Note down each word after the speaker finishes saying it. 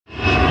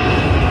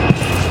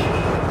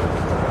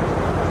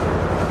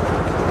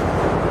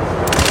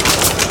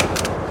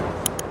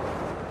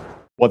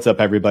What's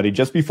up, everybody?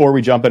 Just before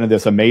we jump into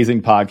this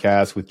amazing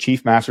podcast with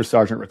Chief Master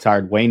Sergeant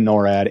Retired Wayne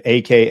Norrad,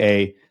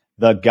 a.k.a.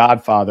 the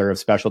Godfather of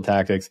Special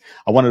Tactics,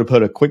 I wanted to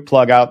put a quick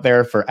plug out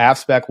there for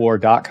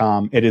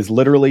AFSPECWAR.com. It is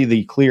literally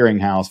the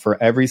clearinghouse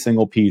for every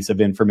single piece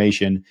of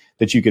information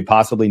that you could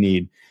possibly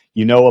need.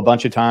 You know, a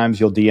bunch of times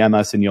you'll DM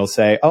us and you'll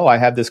say, oh, I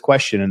have this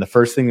question. And the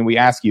first thing that we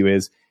ask you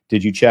is,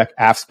 did you check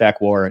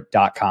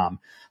AFSPECWAR.com?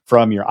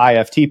 From your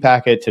IFT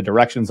packet to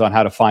directions on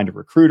how to find a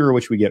recruiter,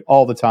 which we get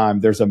all the time.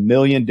 There's a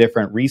million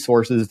different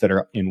resources that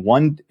are in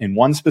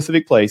one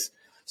specific place.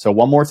 So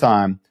one more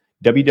time,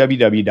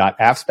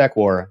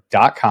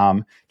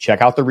 www.afspecwar.com.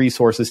 Check out the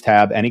resources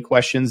tab. Any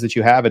questions that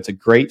you have, it's a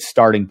great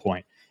starting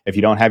point. If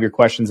you don't have your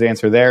questions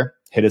answered there,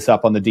 hit us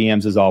up on the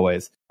DMs as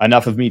always.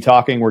 Enough of me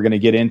talking. We're going to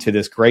get into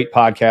this great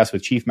podcast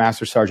with Chief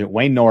Master Sergeant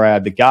Wayne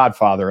Norrad, the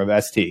Godfather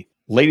of ST.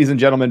 Ladies and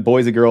gentlemen,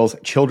 boys and girls,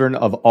 children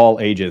of all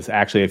ages.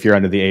 Actually, if you're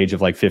under the age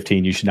of like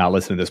 15, you should not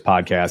listen to this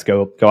podcast.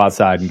 Go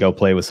outside and go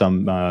play with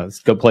go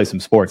play some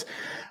sports.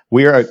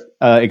 We are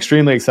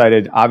extremely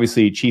excited.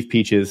 Obviously, Chief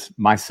Peaches,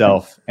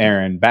 myself,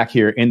 Aaron, back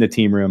here in the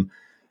team room.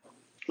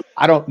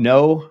 I don't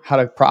know how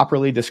to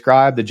properly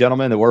describe the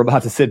gentleman that we're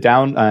about to sit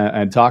down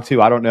and talk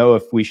to. I don't know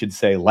if we should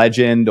say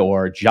legend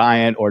or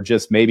giant or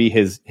just maybe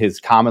his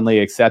commonly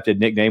accepted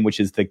nickname,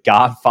 which is the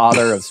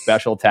Godfather of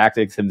Special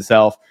Tactics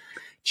himself.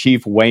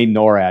 Chief Wayne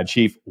Norrad.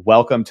 Chief,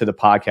 welcome to the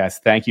podcast.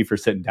 Thank you for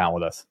sitting down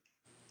with us.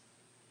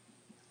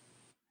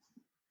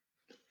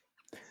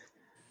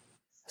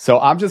 So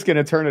I'm just going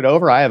to turn it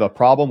over. I have a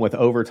problem with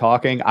over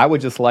talking. I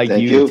would just like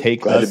you to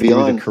take us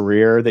through the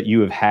career that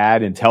you have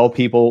had and tell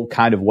people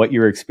kind of what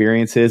your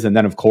experience is. And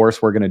then, of course,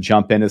 we're going to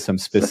jump into some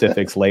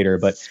specifics later.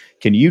 But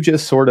can you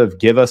just sort of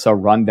give us a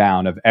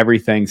rundown of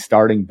everything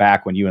starting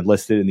back when you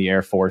enlisted in the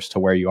Air Force to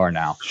where you are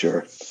now?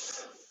 Sure.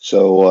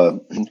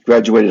 So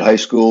graduated high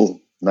school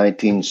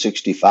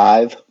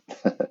 1965.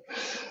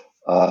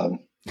 I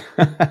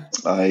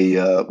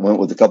went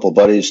with a couple of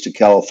buddies to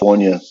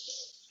California,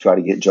 try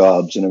to get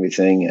jobs and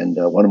everything. And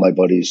one of my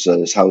buddies,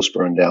 his house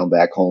burned down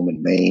back home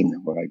in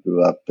Maine, where I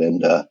grew up,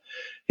 and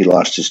he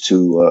lost his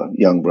two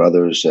young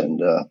brothers.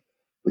 And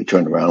we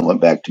turned around and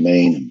went back to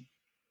Maine.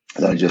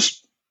 And I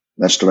just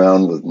messed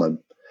around with my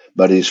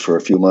buddies for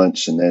a few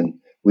months, and then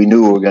we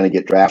knew we were going to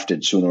get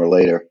drafted sooner or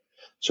later.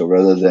 So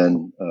rather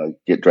than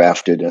get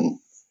drafted and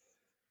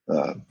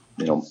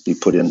be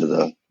put into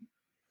the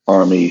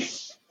Army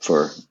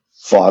for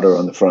fodder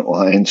on the front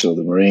lines or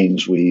the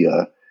Marines,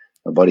 my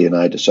buddy and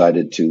I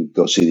decided to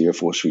go see the Air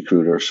Force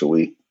recruiter. So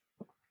we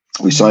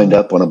signed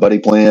up on a buddy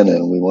plan,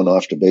 and we went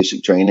off to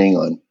basic training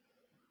on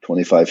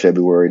 25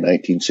 February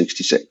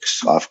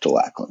 1966, off to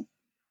Lackland.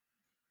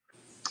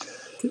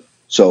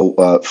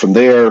 So from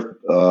there,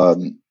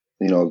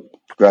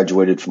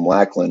 graduated from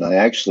Lackland. I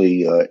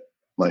actually,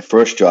 my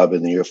first job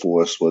in the Air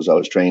Force was I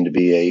was trained to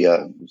be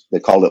they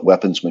called it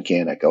weapons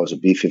mechanic. I was a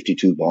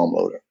B-52 bomb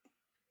loader.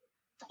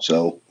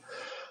 So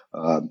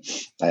I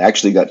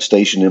actually got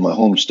stationed in my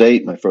home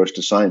state, my first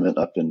assignment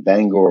up in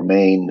Bangor,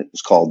 Maine. It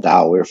was called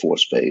Dow Air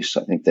Force Base.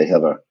 I think they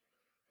have a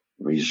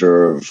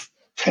reserve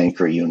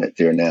tanker unit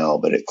there now,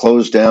 but it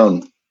closed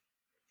down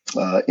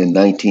in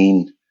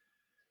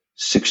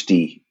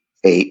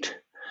 1968.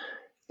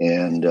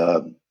 And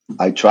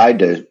I tried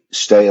to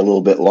stay a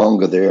little bit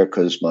longer there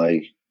because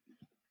my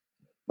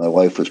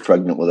wife was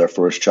pregnant with our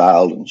first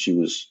child, and she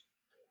was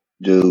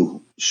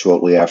due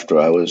shortly after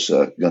I was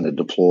going to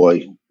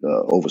deploy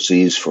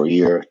overseas for a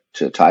year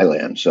to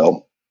Thailand.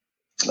 So,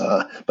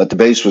 but the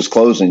base was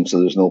closing, so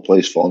there's no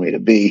place for me to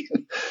be.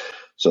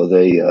 So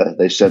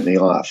they sent me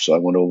off. So I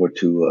went over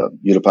to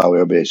Utapao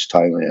Air Base,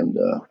 Thailand,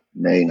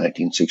 May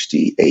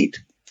 1968.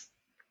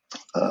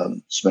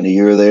 Spent a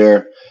year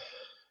there.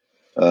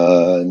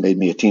 Made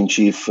me a team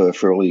chief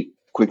fairly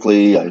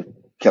quickly. I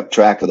kept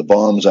track of the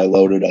bombs I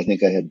loaded. I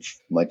think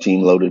my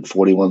team loaded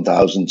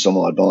 41,000 some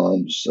odd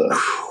bombs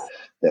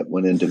that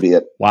went into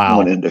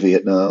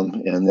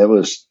Vietnam, and there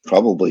was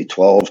probably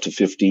 12 to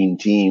 15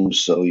 teams.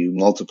 So you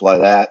multiply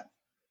that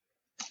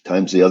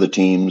times the other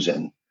teams,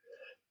 and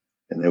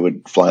they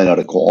would fly out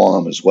of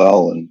Guam as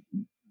well and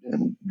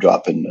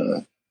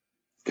dropping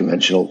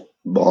conventional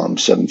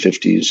bombs,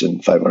 750s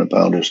and 500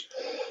 pounders.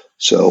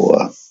 So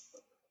I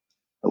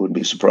wouldn't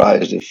be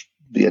surprised if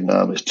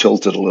Vietnam is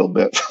tilted a little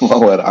bit from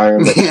all that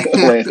iron that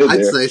landed I'd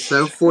there. say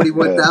so.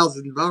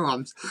 41,000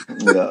 bombs.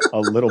 Yeah, a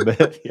little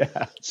bit.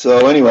 Yeah.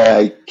 So anyway,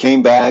 I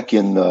came back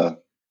in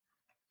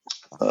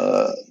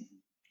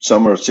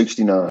summer of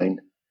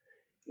 '69,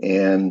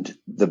 and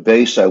the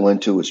base I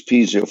went to was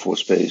Pease Air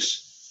Force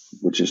Base,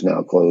 which is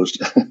now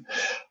closed.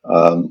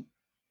 And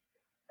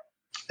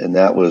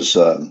that was,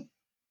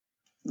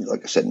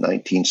 like I said,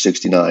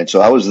 1969.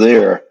 So I was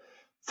there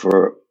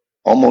for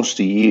almost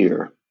a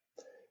year.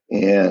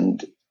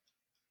 And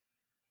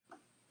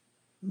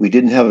we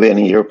didn't have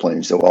any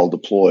airplanes that were all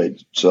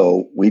deployed,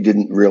 so we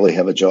didn't really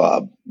have a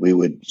job. We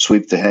would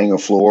sweep the hangar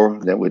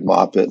floor, then we'd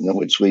mop it, and then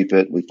we'd sweep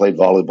it. We played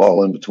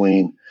volleyball in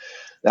between.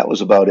 That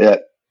was about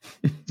it.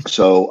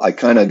 So I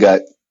kind of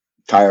got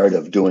tired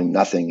of doing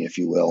nothing, if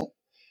you will.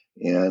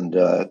 and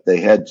they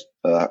had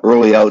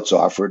early outs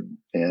offered.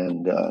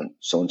 And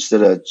so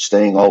instead of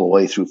staying all the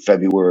way through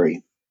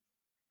February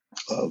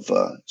of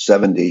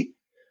 70,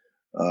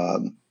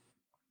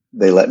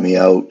 they let me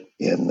out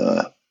in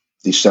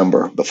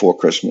December before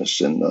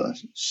Christmas in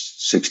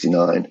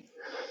 69.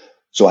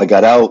 So I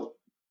got out,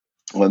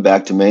 went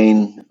back to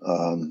Maine,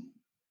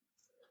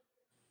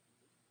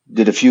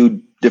 did a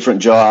few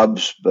different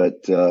jobs,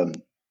 but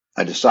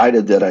I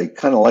decided that I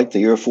kind of liked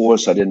the Air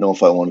Force. I didn't know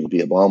if I wanted to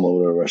be a bomb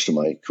loader the rest of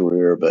my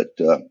career, but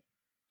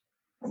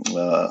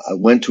I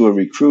went to a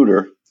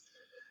recruiter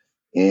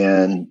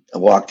and I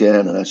walked in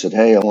and I said,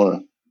 "Hey, I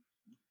want to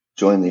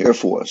join the Air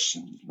Force."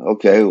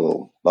 Okay,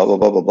 well, blah, blah,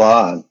 blah, blah,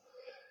 blah. And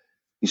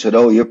he said,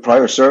 "Oh, your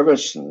prior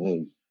service?" And I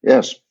said,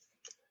 "Yes."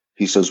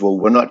 He says, "Well,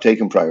 we're not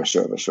taking prior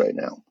service right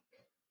now."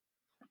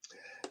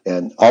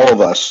 And all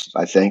of us,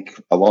 I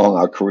think, along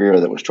our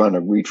career that was trying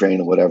to retrain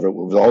or whatever,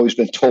 we've always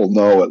been told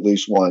no at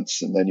least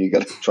once, and then you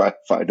got to try to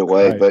find a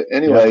way. Right. But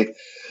anyway,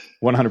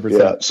 100%.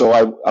 Yeah, so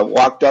I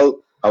walked out.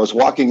 I was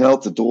walking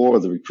out the door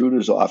of the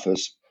recruiter's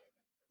office,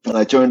 and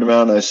I turned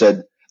around and I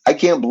said, "I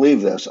can't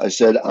believe this." I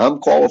said, "I'm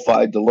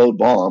qualified to load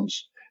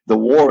bombs. The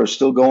war is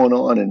still going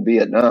on in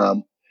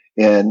Vietnam,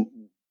 and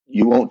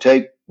you won't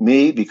take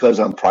me because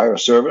I'm prior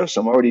service.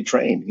 I'm already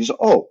trained." He said,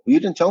 "Oh, you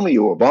didn't tell me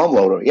you were a bomb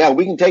loader." "Yeah,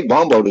 we can take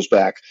bomb loaders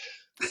back."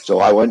 So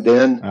I went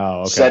in,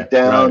 sat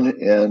down,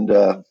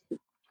 and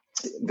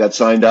got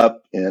signed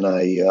up, and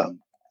I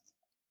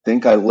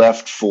think I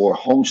left for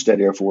Homestead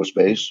Air Force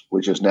Base,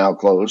 which is now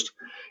closed.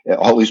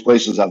 All these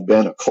places I've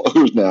been are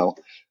closed now.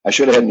 I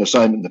should have had an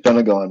assignment in the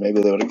Pentagon. Maybe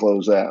they would have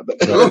closed that.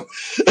 But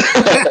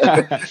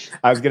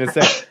I was going to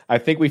say, I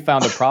think we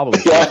found a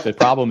problem. Yeah. The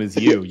problem is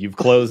you. You've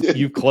closed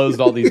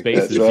all these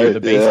bases. Right. You're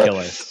the base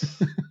killer.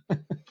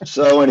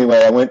 So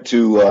anyway, I went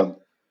to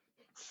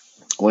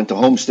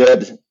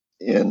Homestead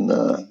in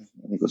I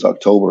think it was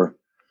October.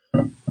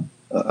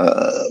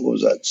 What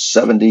was that?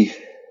 70?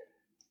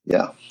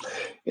 Yeah,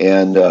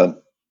 and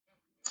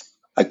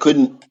I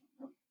couldn't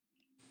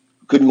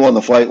go on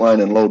the flight line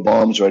and load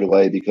bombs right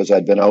away because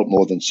I'd been out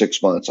more than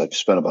 6 months. I've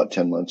spent about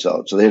 10 months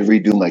out. So they had to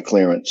redo my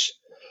clearance.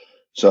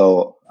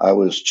 So I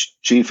was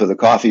chief of the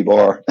coffee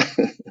bar.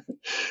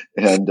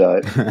 And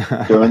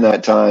during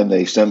that time,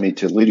 they sent me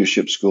to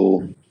leadership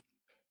school.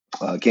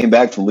 Came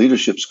back from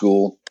leadership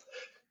school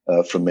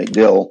from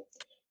MacDill.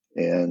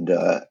 And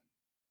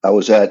I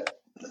was at,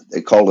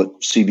 they called it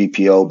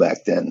CBPO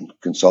back then,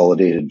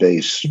 Consolidated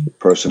Base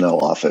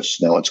Personnel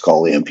Office. Now it's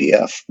called the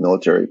MPF,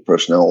 Military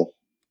Personnel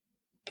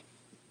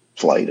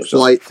Flight.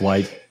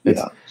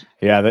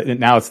 Yeah.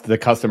 Now it's the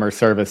customer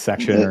service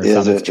section or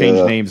something. It's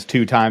changed names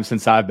 2 times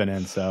since I've been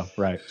in. So,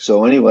 right.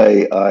 So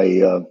anyway,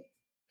 I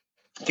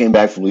came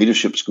back from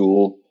leadership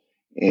school,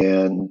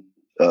 and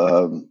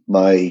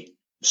my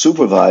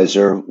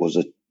supervisor was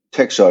a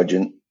tech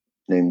sergeant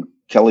named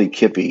Kelly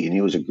Kippy, and he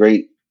was a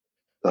great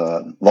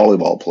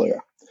volleyball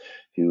player.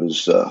 He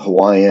was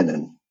Hawaiian,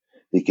 and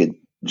he could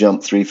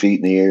jump 3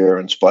 feet in the air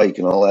and spike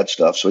and all that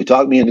stuff. So he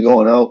talked me into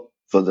going out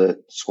for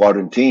the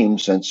squadron team,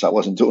 since I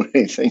wasn't doing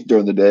anything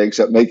during the day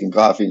except making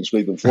coffee and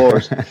sweeping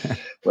floors,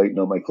 waiting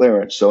on my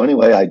clearance. So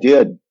anyway, I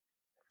did.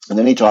 And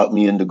then he talked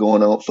me into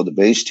going out for the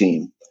base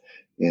team,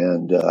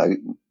 and I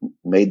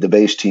made the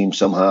base team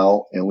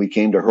somehow. And we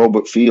came to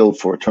Hurlburt Field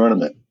for a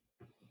tournament.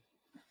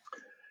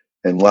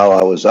 And while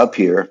I was up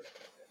here,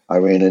 I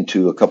ran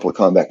into a couple of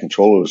combat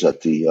controllers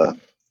at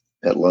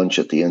lunch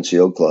at the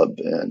NCO club,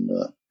 and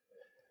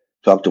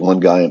talked to one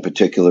guy in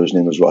particular. His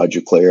name was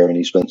Roger Clare, and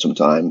he spent some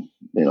time,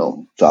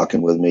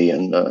 talking with me,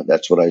 and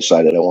that's what I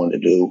decided I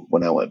wanted to do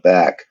when I went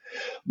back.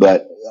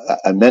 But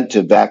I meant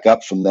to back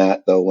up from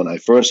that, though. When I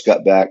first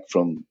got back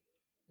from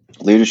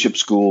leadership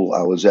school,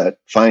 I was at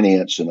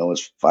finance, and I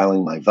was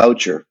filing my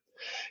voucher,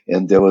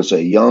 and there was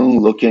a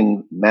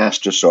young-looking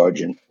master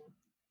sergeant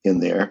in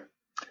there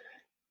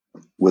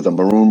with a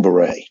maroon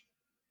beret.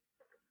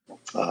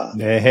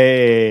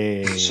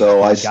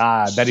 So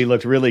I bet he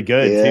looked really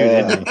good too,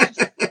 didn't he?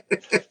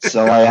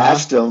 So I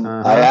asked him,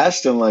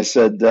 I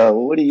said,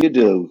 "What do you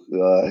do?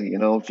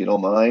 If you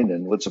don't mind,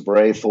 and what's a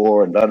beret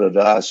for?" And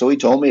da-da-da. So he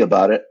told me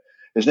about it.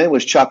 His name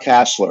was Chuck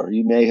Hassler.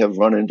 You may have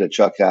run into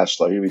Chuck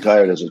Hassler. He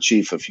retired as a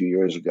chief a few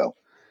years ago.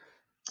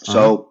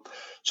 So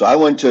I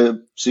went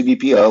to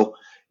CBPO,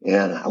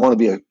 and I want to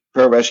be a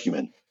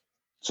pararescueman.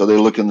 So they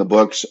look in the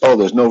books. Oh,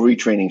 there's no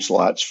retraining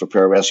slots for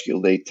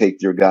pararescue. They take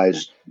their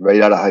guys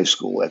right out of high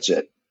school. That's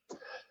it.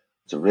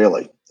 So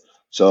really.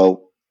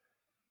 So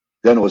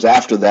then it was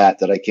after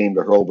that I came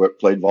to Hurlburt,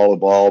 played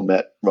volleyball,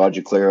 met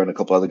Roger Clare and a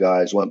couple other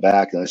guys, went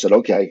back, and I said,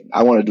 okay,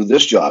 I want to do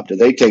this job. Do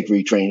they take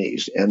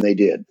retrainees? And they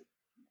did.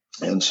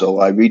 And so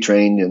I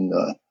retrained in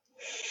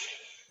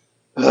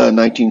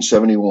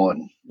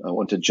 1971. I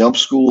went to jump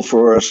school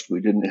first. We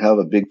didn't have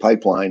a big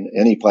pipeline,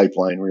 any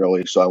pipeline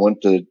really. So I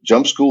went to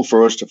jump school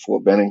first to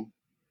Fort Benning,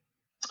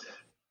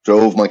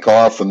 drove my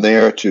car from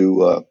there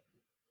to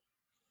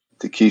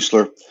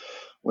Keesler,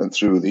 went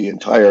through the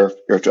entire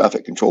air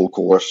traffic control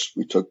course.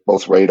 We took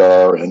both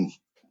radar and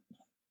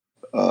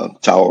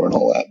tower and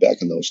all that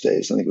back in those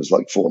days. I think it was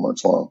like 4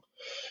 months long.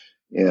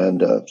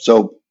 And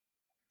so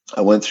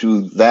I went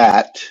through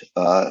that,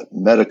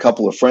 met a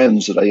couple of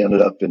friends that I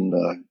ended up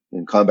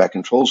in combat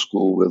control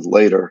school with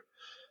later.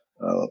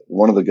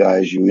 One of the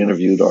guys you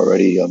interviewed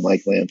already,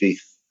 Mike Lampy,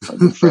 my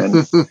good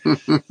friend.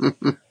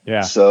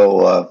 Yeah.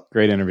 So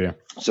great interview.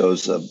 So it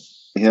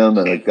was him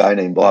and a guy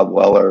named Bob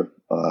Weller.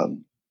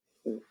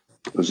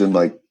 Was in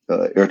my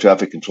air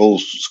traffic control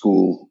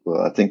school.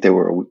 I think they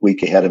were a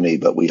week ahead of me,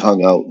 but we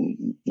hung out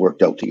and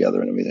worked out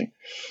together and everything.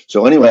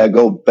 So anyway, I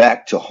go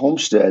back to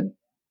Homestead,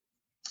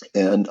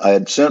 and I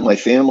had sent my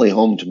family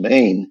home to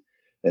Maine,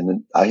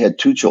 and I had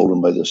 2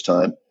 children by this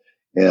time,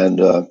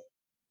 and I'm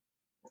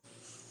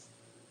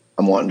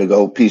wanting to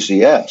go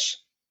PCS.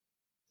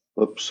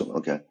 Whoops,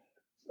 okay,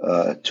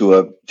 to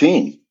a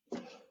team.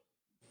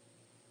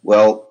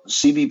 Well,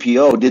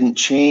 CBPO didn't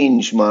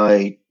change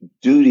my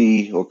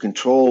duty or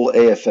control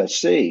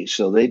AFSC,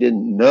 so they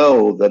didn't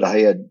know that I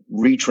had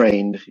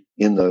retrained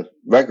in the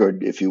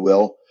record, if you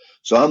will.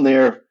 So I'm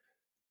there,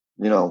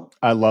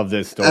 I love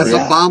this story. As a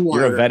bomb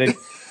loader.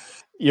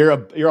 You're a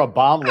vetted. You're a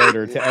bomb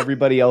loader to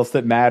everybody else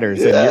that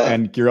matters,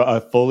 and you're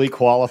a fully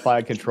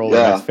qualified controller.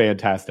 Yeah. That's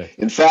fantastic.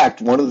 In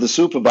fact, one of the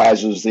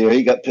supervisors there,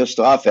 he got pissed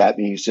off at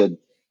me. He said,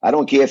 "I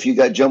don't care if you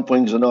got jump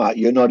wings or not.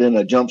 You're not in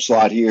a jump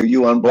slot here.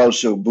 You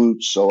unblouse your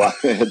boots." So I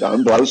had to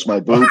unblouse my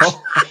boots.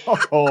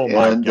 Oh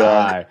my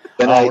God!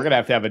 We're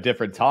gonna have a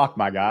different talk,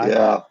 my guy.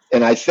 Yeah,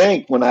 and I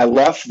think when I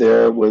left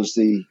there was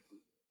the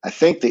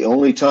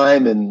only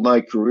time in my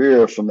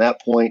career from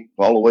that point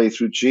all the way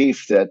through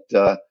chief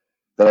that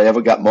I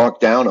ever got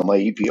marked down on my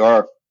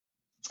EPR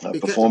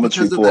performance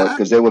report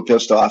because they were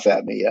pissed off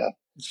at me. Yeah.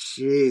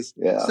 Jeez.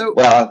 Yeah. So,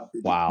 wow.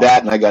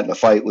 That, and I got in a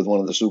fight with one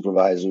of the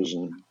supervisors,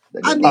 and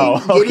I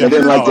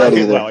didn't like that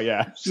either. Well,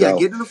 yeah. So. Yeah,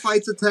 getting in a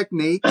fight's a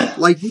technique.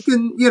 Like you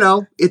can,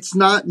 it's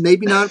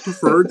maybe not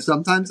preferred.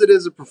 Sometimes it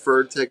is a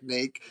preferred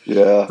technique.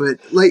 Yeah.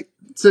 But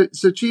so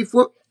Chief,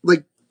 what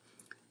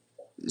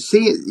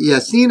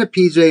seeing a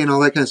PJ and all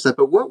that kind of stuff.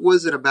 But what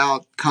was it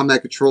about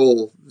combat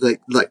control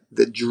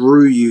that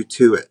drew you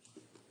to it?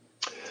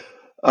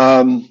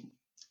 I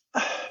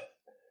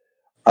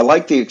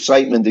like the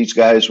excitement. These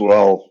guys were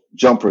all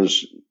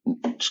jumpers,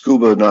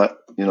 scuba, not,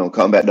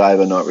 combat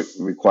diver, not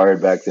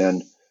required back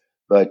then.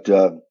 But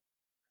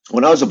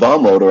when I was a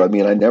bomb loader, I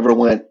never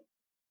went,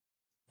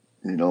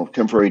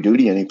 temporary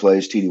duty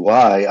anyplace,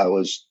 TDY. I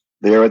was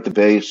there at the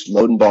base,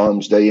 loading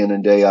bombs day in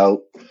and day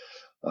out.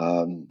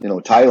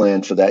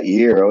 Thailand for that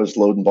year, I was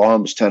loading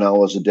bombs 10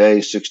 hours a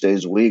day, 6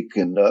 days a week.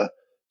 And I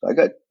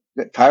got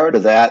tired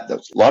of that.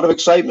 There's a lot of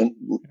excitement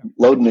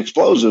loading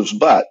explosives,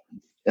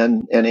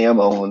 and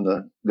ammo and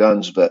the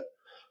guns, but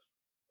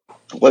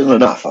it wasn't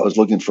enough. I was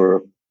looking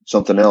for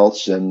something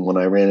else. And when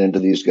I ran into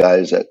these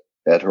guys at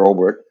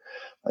Hurlburt,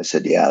 I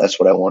said, yeah, that's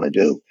what I want to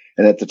do.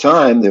 And at the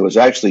time, there was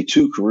actually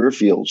 2 career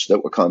fields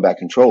that were combat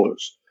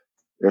controllers: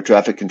 air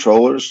traffic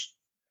controllers,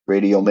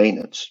 radio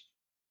maintenance.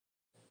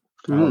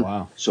 Oh,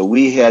 wow. So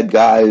we had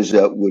guys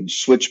that would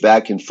switch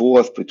back and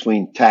forth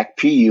between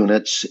TAC-P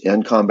units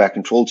and combat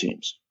control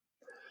teams.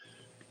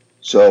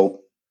 So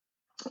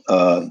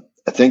I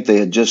think they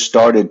had just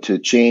started to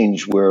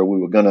change where we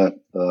were going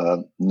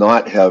to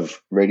not have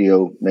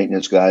radio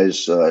maintenance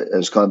guys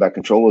as combat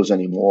controllers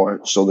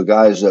anymore. So the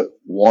guys that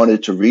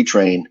wanted to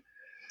retrain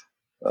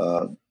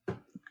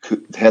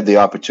had the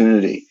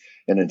opportunity.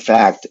 And in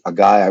fact, a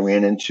guy I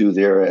ran into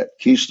there at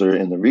Keesler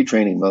in the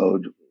retraining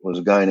mode was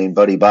a guy named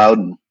Buddy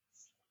Bowden.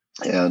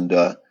 And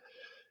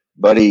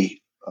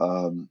Buddy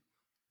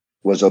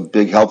was a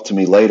big help to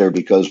me later,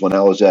 because when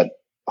I was at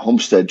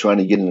Homestead trying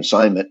to get an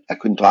assignment, I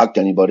couldn't talk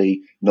to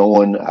anybody. No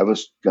one. I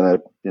was gonna,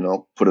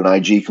 put an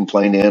IG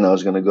complaint in. I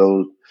was gonna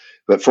go,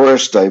 but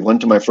first I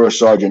went to my first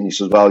sergeant. And he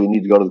says, "Well, you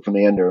need to go to the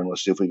commander and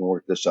let's see if we can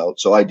work this out."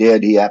 So I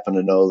did. He happened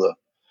to know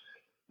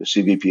the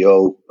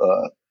CBPO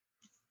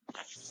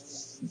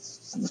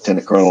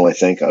lieutenant colonel, I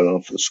think. I don't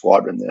know for the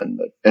squadron then,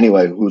 but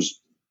anyway,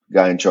 who's the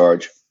guy in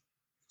charge?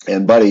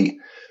 And Buddy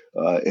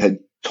had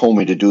told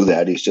me to do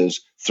that. He says,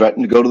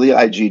 threaten to go to the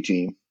IG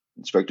team,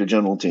 inspector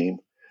general team,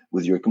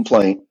 with your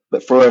complaint,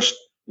 but first,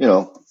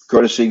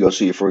 courtesy, go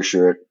see your first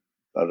shirt.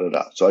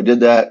 So I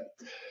did that,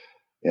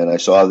 and I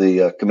saw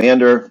the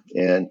commander.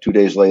 And 2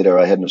 days later,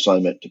 I had an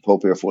assignment to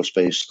Pope Air Force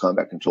Base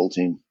Combat Control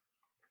Team.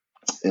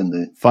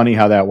 Funny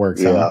how that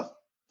works. Yeah. Huh?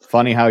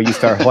 Funny how you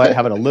start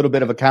having a little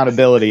bit of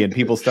accountability, and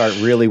people start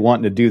really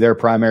wanting to do their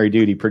primary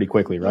duty pretty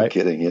quickly, right? No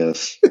kidding.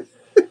 Yes.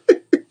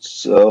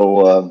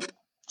 So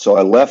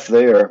I left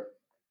there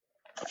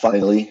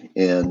finally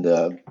and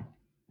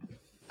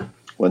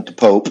went to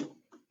Pope.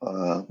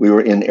 We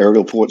were in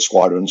aerial port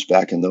squadrons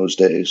back in those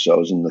days. So I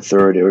was in the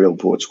 3rd Aerial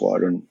Port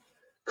Squadron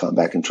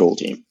Combat Control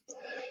Team.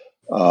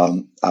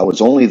 I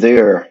was only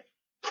there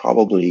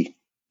probably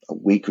a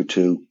week or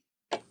 2,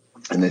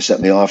 and they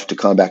sent me off to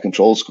Combat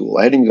Control School.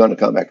 I hadn't even gone to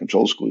Combat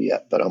Control School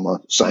yet, but I'm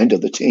assigned to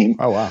the team.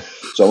 Oh, wow.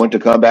 So I went to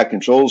Combat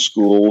Control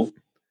School,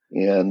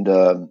 and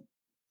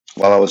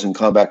while I was in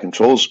Combat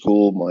Control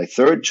School, my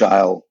 3rd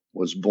child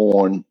was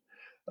born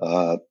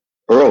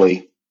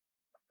early,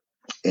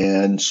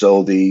 and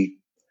so the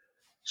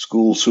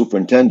school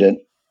superintendent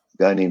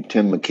guy named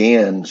Tim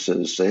McCann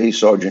says, "Hey,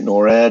 Sergeant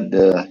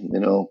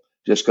NORAD,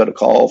 just got a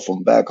call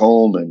from back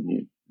home, and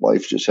your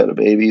wife just had a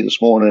baby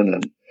this morning,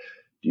 and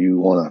do you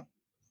want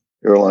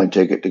a airline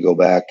ticket to go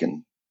back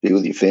and be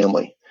with your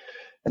family?"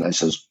 And I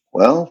says,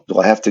 "Well, do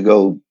I have to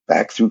go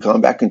back through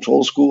combat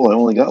control school? I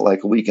only got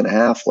like a week and a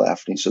half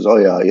left." And he says, "Oh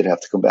yeah, you'd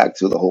have to come back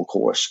through the whole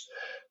course."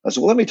 I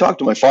said, "Well, let me talk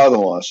to my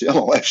father-in-law, see how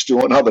my wife's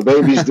doing, how the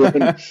baby's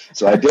doing."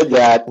 So I did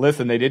that.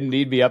 Listen, they didn't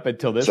need me up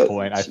until this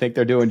point. I think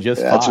they're doing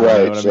just that's fine. That's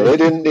right. You know so they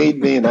didn't need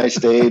me, and I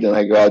stayed, and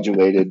I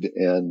graduated.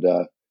 And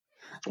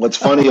what's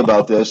funny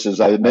about this is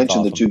I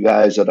mentioned the two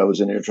guys that I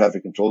was in air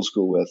traffic control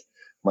school with,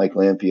 Mike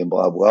Lampe and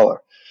Bob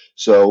Weller.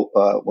 So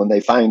when they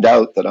find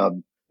out that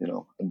I'm,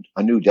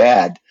 a new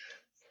dad,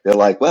 they're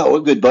like, "Well, we're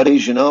good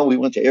buddies. We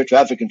went to air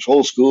traffic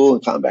control school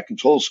and combat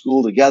control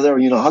school together.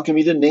 How come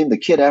you didn't name the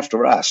kid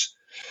after us?"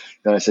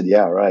 And I said,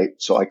 "Yeah, right."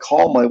 So I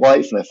called my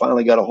wife, and I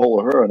finally got a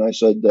hold of her, and I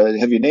said,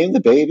 "Have you named the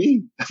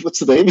baby?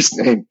 What's the baby's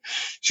name?"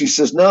 She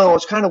says, "No, I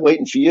was kind of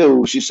waiting for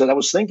you." She said, "I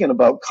was thinking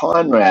about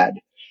Conrad."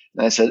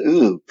 And I said,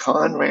 "Ooh,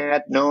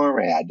 Conrad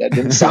NORAD. That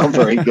didn't sound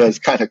very good. It's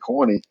kind of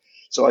corny."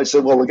 So I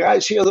said, "Well, the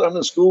guys here that I'm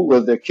in school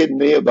with, they're kidding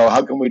me about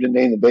how come we didn't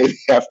name the baby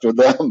after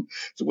them."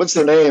 So what's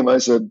their name? I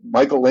said,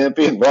 "Michael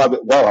Lampe and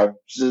Robert Weller."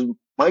 She says,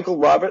 "Michael,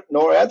 Robert,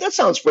 NORAD. That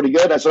sounds pretty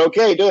good." I said,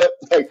 "Okay, do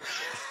it."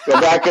 Go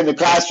back in the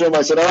classroom.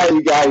 I said, "All right,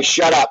 you guys,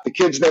 shut up. The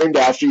kid's named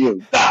after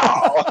you."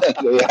 No.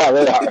 Yeah,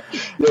 they are.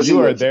 Yes, you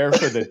are there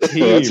for the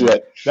team. That's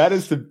right. That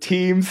is some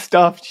team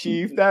stuff,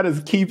 Chief. That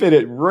is keeping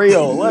it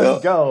real.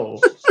 Let's go.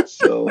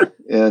 So,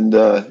 and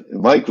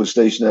Mike was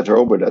stationed at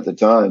Hurlburt at the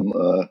time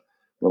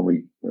when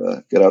we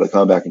got out of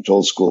combat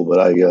control school, but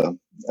I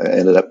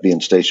ended up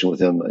being stationed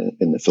with him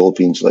in the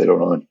Philippines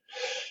later on.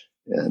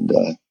 And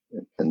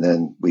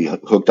then we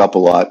hooked up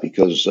a lot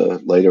because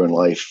later in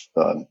life,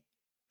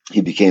 he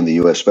became the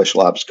U.S.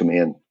 Special Ops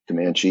Command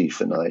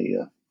Chief, and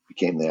I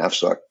became the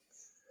AFSOC,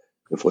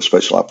 before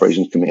Special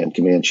Operations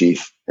Command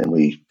Chief, and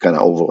we kind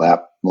of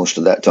overlapped most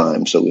of that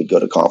time. So we'd go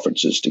to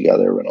conferences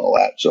together and all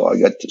that. So I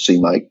got to see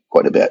Mike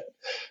quite a bit.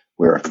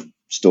 We're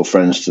still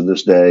friends to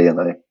this day, and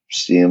I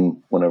see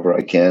him whenever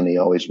I can. He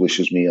always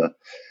wishes me a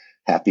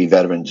happy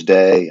Veterans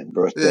Day and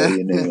birthday,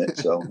 you name it.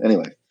 So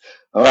anyway,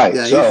 all right.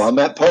 Yeah, so I'm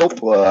at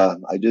Pope.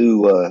 I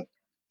do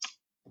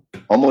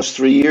almost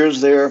 3 years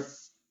there.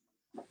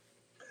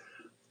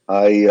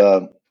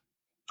 I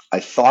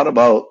thought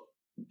about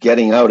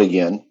getting out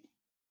again,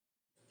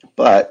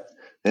 but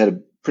they had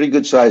a pretty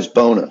good sized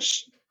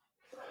bonus.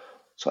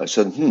 So I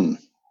said,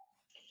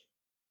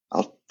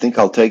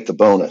 I'll take the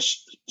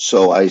bonus.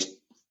 So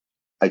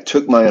I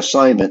took my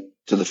assignment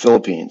to the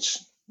Philippines.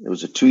 It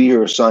was a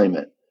 2-year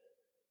assignment.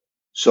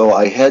 So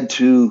I had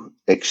to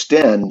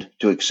extend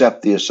to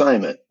accept the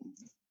assignment,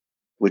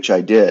 which I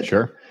did.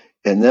 Sure.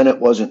 And then it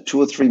wasn't 2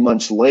 or 3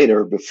 months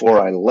later before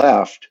I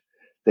left,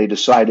 they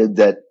decided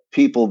that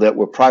people that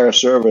were prior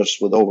service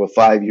with over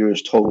 5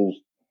 years total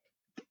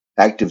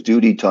active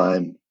duty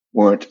time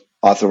weren't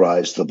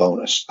authorized the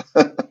bonus.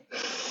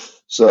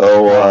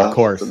 So of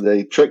course,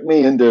 they tricked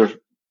me into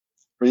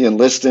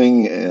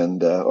re-enlisting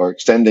and or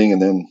extending,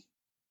 and then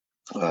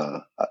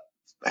I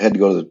had to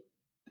go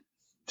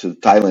to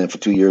Thailand for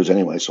 2 years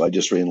anyway, so I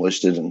just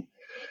re-enlisted, and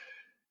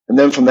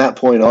then from that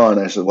point on,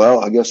 I said,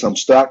 "Well, I guess I'm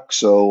stuck,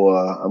 so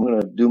I'm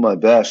going to do my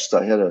best."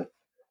 I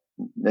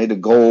made a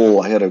goal.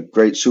 I had a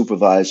great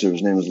supervisor.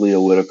 His name was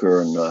Leo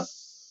Whitaker, and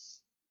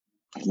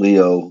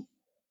Leo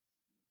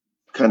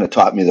kind of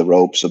taught me the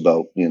ropes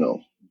about,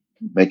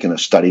 making a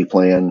study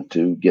plan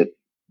to get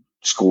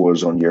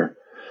scores on your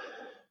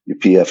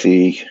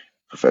PFE,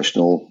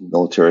 professional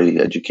military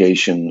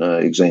education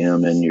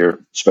exam, and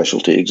your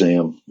specialty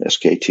exam,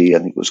 SKT, I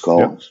think it was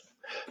called. Yep.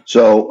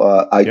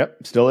 So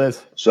still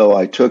is. So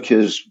I took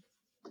his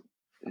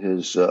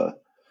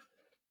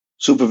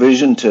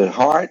supervision to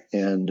heart,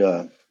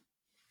 and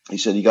he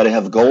said, "You got to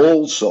have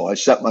goals." So I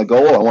set my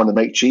goal. I wanted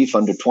to make chief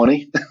under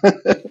 20.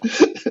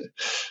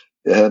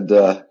 And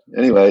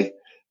anyway,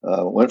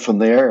 went from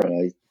there, and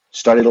I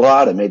studied a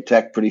lot. I made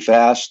tech pretty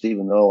fast,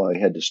 even though I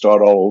had to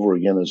start all over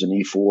again as an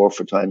E4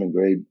 for time and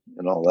grade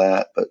and all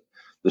that. But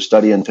the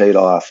studying paid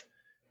off,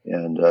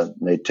 and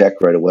made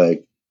tech right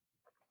away.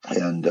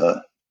 And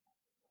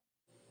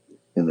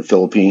in the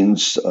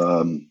Philippines,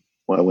 when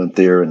I went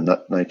there in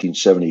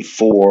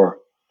 1974,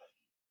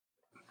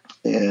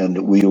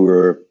 and we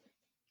were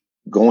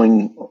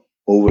going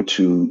over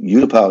to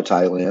Utapao,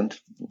 Thailand,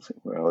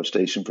 where I was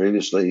stationed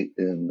previously,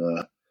 and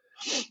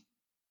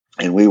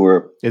we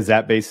were. Is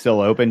that base still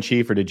open,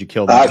 Chief, or did you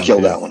kill that? I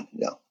killed that one.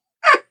 Yeah.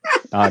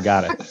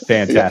 Got it.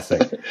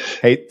 Fantastic. Yeah.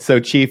 Hey, so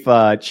Chief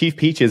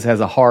Peaches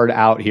has a hard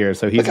out here,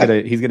 so he's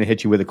gonna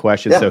hit you with a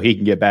question so he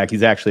can get back.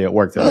 He's actually at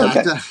work today.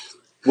 Okay.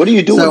 What are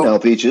you doing now,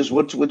 Peaches?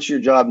 What's your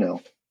job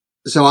now?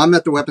 So I'm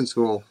at the weapons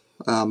school.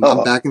 I'm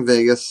back in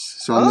Vegas,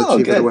 so I'm the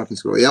chief of the weapons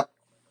school. Yep.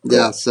 Cool.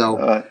 Yeah.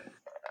 So.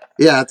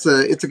 Yeah, it's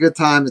a good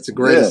time. It's a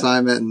great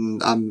assignment,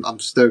 and I'm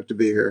stoked to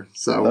be here.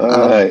 So,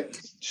 all right.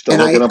 Still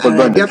looking up with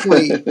Brendan.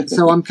 Definitely.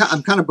 So I'm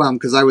kind of bummed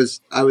because I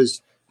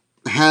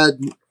had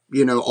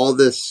all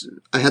this.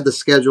 I had the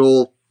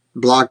schedule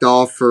blocked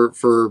off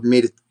for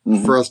me to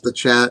for us to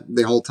chat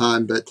the whole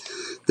time. But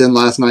then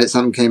last night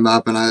something came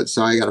up, and I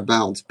got to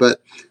bounce.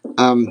 But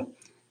and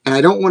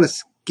I don't want to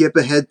skip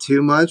ahead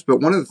too much.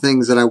 But one of the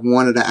things that I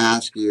wanted to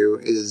ask you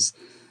is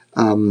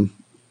kind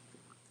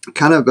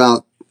of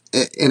about.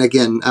 And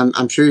again,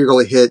 I'm sure you're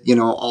going to hit,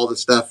 all the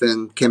stuff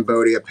in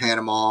Cambodia,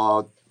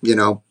 Panama,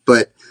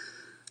 but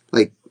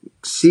like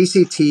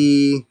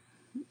CCT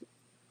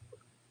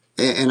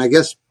and I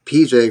guess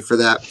PJ for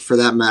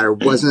that matter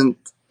wasn't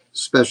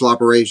Special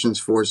Operations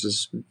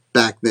Forces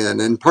back then.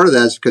 And part of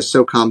that is because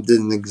SOCOM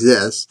didn't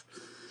exist.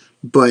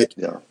 But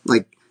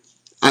like,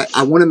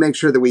 I want to make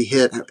sure that we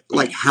hit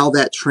like how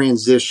that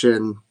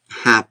transition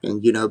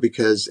happened,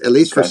 because at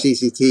least for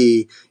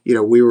CCT,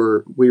 we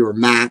were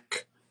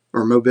MAC,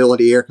 or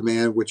Mobility Air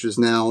Command, which is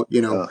now,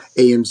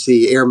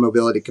 AMC, Air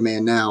Mobility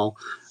Command now.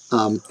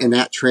 And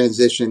that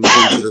transition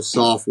into the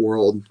SOF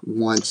world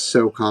once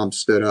SOCOM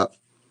stood up.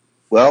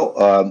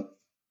 Well,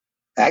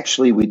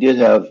 actually, we did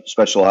have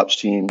special ops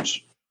teams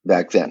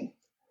back then,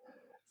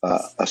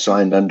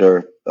 assigned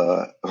under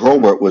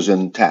Hurlburt was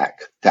in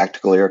TAC,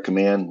 Tactical Air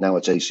Command. Now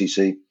it's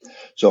ACC.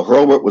 So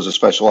Hurlburt was a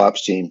special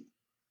ops team.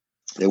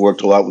 They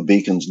worked a lot with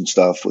beacons and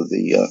stuff with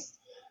the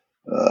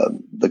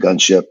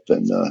gunship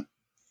and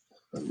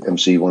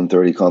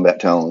MC-130 combat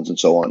talons and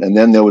so on. And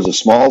then there was a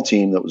small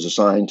team that was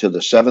assigned to the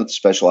 7th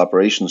Special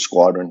Operations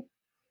Squadron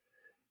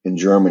in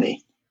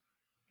Germany,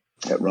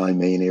 at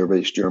Rhein-Main Air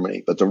Base,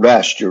 Germany. But the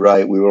rest, you're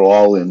right, we were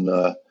all in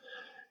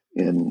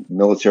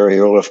Military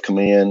Airlift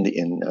Command,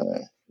 in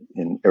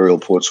aerial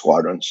port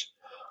squadrons.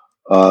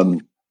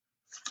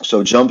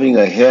 So jumping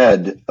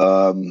ahead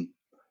to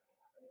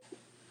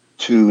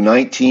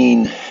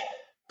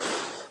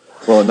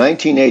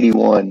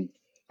 1981,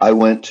 I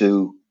went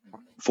to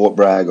Fort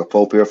Bragg, or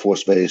Pope Air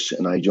Force Base,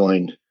 and I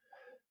joined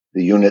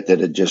the unit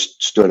that had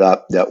just stood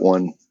up, that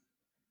one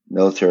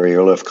Military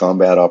Airlift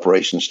Combat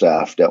Operations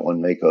Staff, that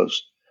one MACOS.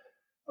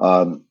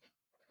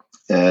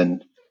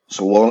 And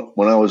so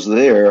when I was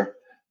there,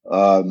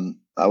 I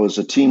was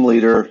a team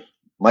leader.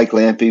 Mike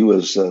Lampe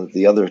was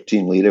the other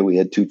team leader. We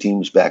had 2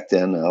 teams back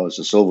then. I was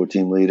the silver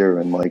team leader,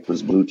 and Mike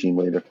was blue team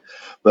leader.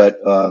 But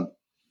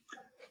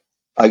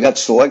I got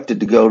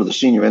selected to go to the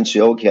Senior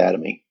NCO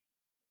Academy,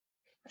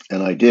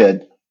 and I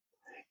did.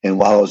 And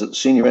while I was at the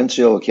Senior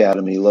NCO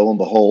Academy, lo and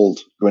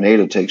behold,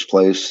 Grenada takes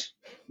place.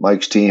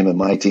 Mike's team and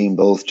my team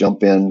both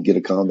jump in, get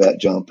a combat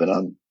jump, and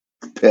I'm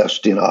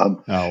pissed. Here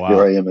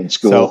I am in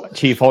school. So,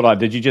 Chief, hold on.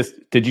 Did you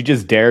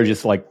just dare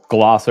like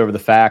gloss over the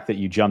fact that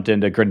you jumped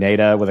into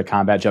Grenada with a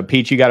combat jump?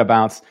 Pete, you got to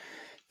bounce.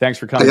 Thanks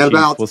for coming, Chief.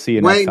 Bounce. We'll see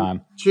you Wayne, next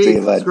time. Chief,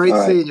 it's great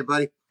seeing you,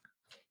 buddy.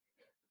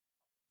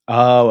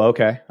 Oh,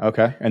 okay.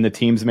 And the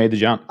teams made the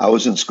jump. I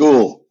was in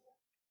school,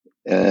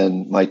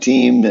 and my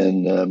team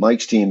and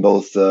Mike's team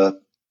both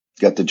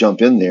got to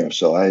jump in there.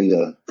 So I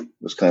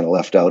was kind of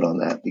left out on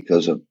that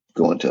because of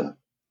going to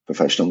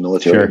professional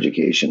military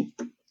education.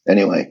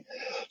 Anyway,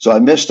 so I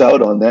missed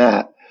out on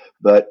that.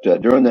 But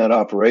during that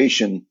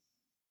operation,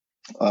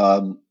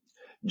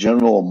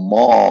 General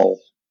Mall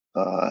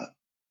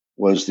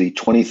was the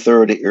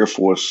 23rd Air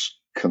Force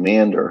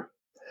commander,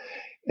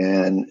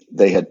 and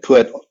they had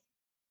put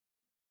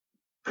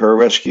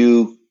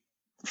pararescue,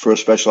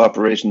 First Special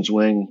Operations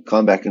Wing,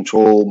 combat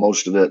control,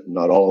 most of it,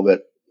 not all of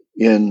it,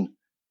 in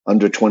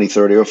under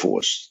 23rd Air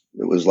Force.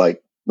 It was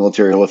like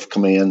Military Airlift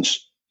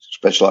Command's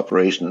Special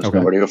Operations,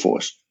 North Air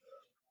Force.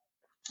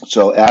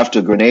 So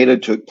after Grenada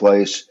took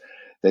place,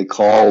 they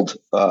called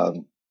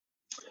Colonel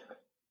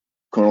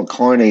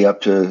Carney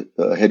up to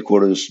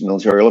headquarters,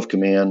 Military Airlift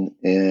Command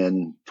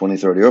and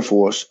 23rd Air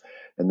Force,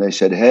 and they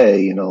said,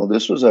 "Hey,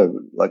 this was a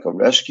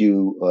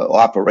rescue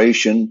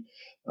operation,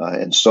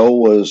 and so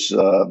was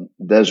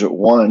Desert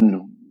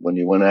One when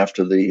you went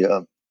after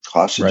the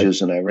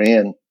hostages in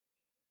Iran."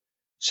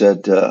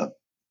 Said,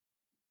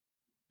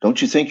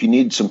 "Don't you think you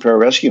need some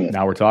pararescue?"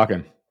 Now we're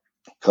talking.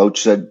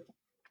 Coach said,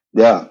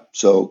 "Yeah."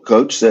 So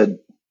Coach said,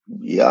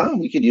 "Yeah,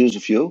 we could use a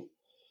few."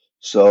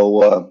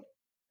 So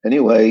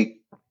anyway,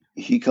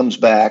 he comes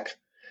back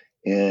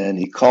and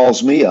he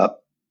calls me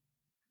up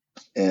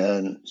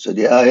and said,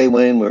 "Yeah, hey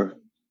Wayne, we're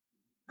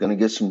going to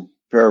get some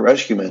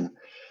pararescuemen."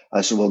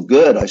 I said, "Well,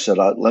 good." I said,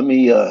 let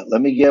me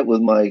get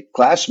with my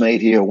classmate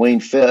here, Wayne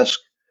Fisk."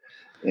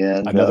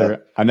 And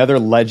another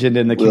legend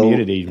in the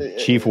community,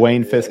 Chief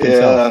Wayne Fisk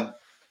himself.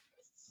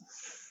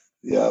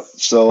 Yeah.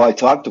 So I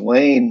talked to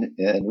Wayne,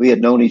 and we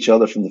had known each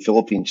other from the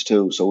Philippines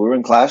too. So we were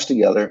in class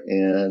together,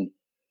 and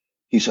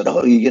he said,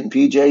 "Oh, you getting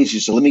PJs?" He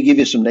said, "Let me give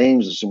you some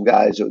names of some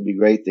guys that would be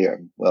great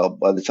there." Well,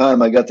 by the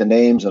time I got the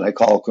names and I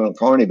called Colonel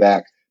Carney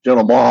back,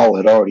 General Mall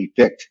had already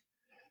picked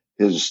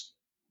his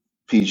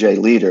PJ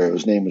leader.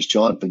 His name was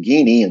John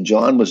Pagini, and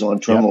John was on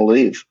terminal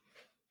leave.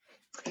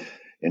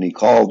 And he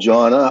called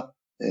John up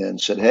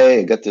and said, "Hey,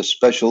 I got this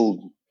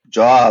special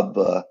job.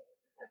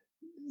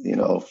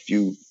 If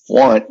you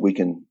want, we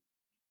can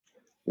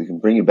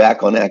bring you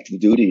back on active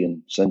duty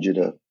and send you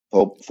to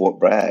Fort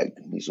Bragg."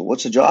 And he said,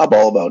 "What's the job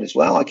all about?" He said,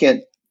 "Well, I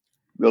can't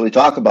really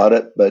talk about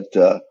it, but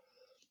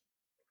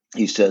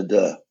he said,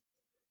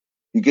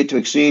 you get to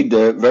exceed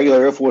the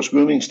regular Air Force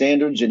grooming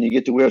standards, and you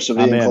get to wear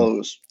civilian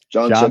clothes.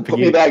 John said, "Put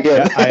me back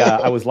in."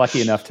 I was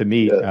lucky enough to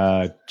meet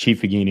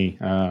Chief Fagini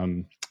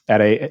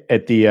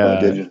at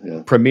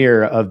the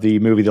premiere of the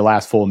movie The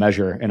Last Full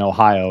Measure in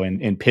Ohio,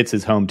 in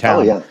Pitts'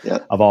 hometown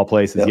of all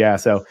places. Yeah.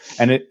 So,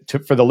 and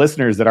for the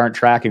listeners that aren't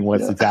tracking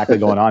what's exactly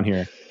going on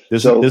here,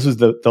 this was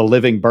the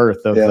living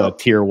birth of the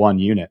Tier 1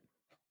 unit.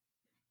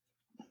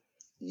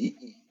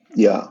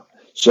 Yeah.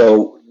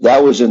 So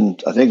that was I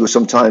think it was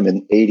sometime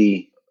in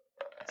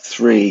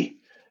 83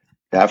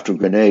 after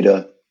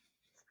Grenada.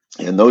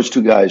 And those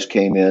two guys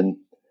came in,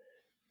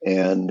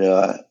 and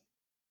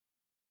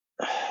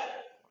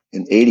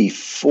in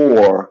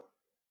 84,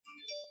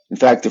 in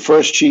fact, the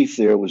first chief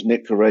there was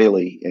Nick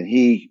Corrali, and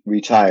he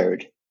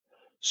retired.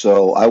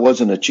 So I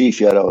wasn't a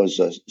chief yet. I was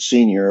a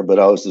senior, but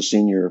I was the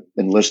senior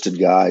enlisted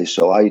guy.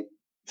 So I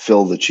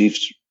filled the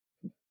chief's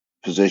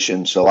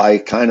position. So I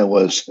kind of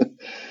was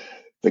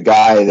the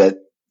guy that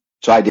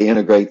tried to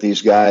integrate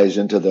these guys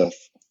into the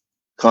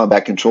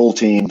combat control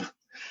team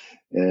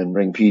and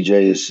bring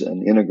PJs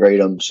and integrate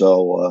them.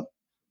 So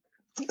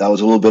that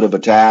was a little bit of a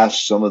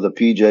task. Some of the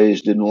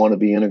PJs didn't want to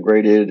be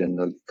integrated, and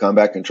the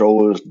combat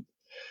controllers,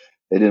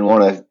 they didn't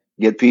want to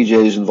get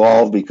PJs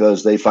involved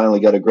because they finally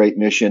got a great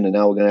mission, and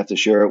now we're going to have to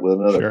share it with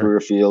another career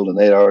field. And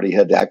they'd already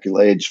had the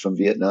accolades from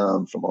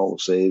Vietnam, from all the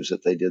saves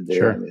that they did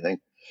there and everything.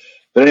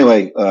 But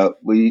anyway,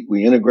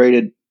 we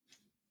integrated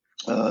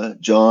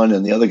John,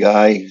 and the other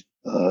guy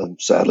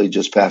sadly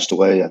just passed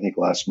away, I think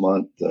last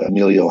month,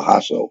 Emilio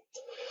Hasso.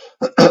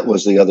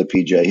 Was the other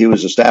PJ. He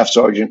was a staff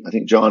sergeant. I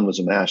think John was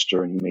a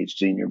master, and he made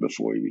senior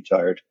before he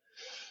retired.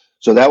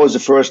 So that was the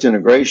first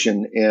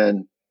integration.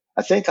 And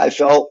I think I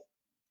felt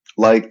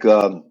like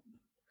I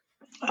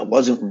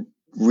wasn't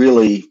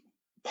really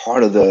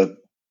part of the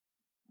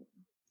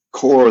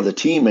core of the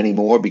team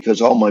anymore,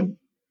 because all my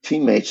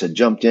teammates had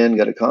jumped in,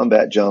 got a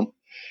combat jump,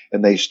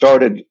 and they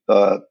started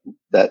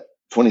that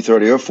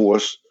 23rd Air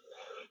Force,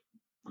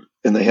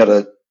 and they had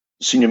a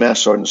senior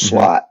master sergeant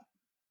slot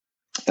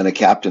and a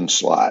captain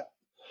slot.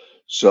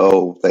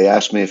 So they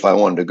asked me if I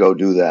wanted to go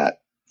do that.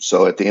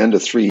 So at the end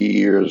of 3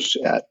 years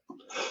at,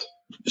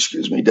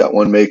 Det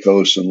 1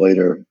 MACOS, and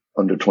later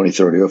under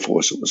 23rd Air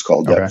Force, it was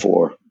called Det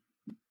 4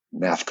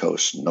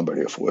 NAFCOS, Numbered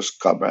Air Force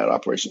Combat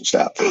Operations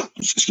Staff.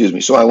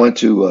 So I went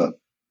to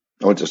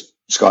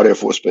Scott Air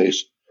Force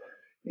Base,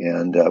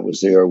 and was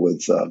there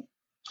with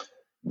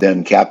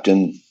then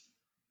Captain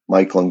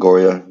Mike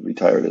Longoria,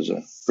 retired as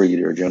a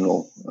brigadier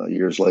general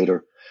years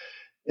later.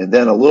 And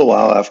then a little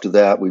while after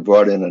that, we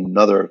brought in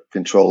another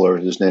controller.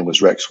 His name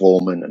was Rex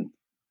Woolman, and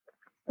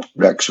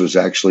Rex was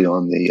actually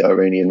on the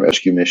Iranian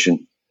rescue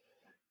mission.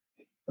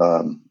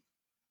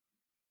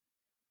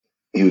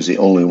 He was the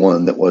only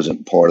one that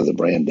wasn't part of the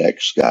Brand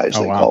X guys,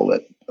 called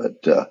it.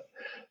 But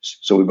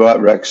so we brought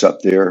Rex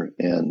up there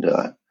and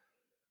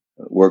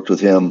worked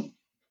with him.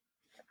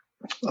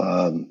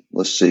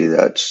 Let's see,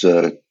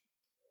 it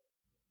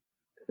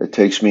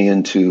takes me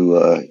into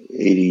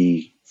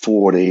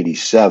 84 to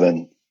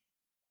 87.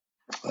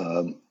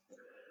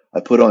 I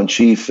put on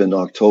chief in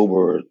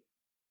October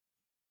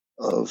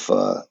of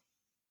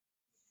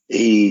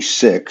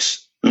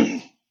 86,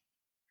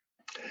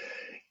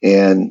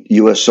 and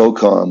US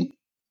SOCOM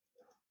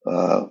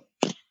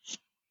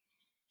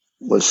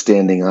was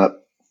standing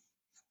up.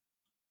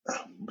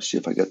 Let's see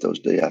if I got those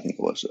days. I think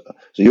it was.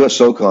 So US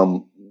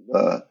SOCOM,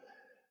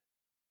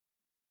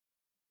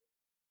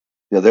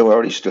 they were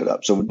already stood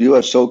up. So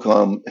US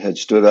SOCOM had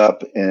stood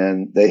up,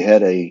 and they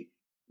had a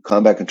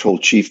combat control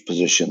chief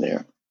position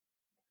there.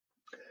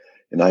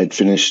 And I had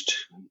finished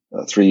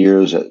 3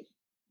 years at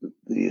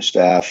the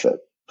staff at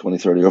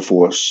 23rd Air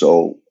Force,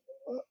 so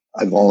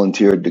I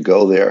volunteered to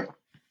go there.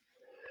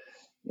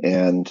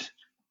 And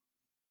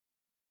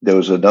there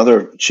was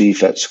another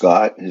chief at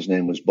Scott. His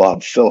name was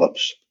Bob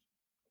Phillips,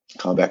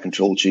 combat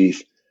control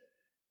chief.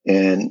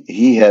 And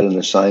he had an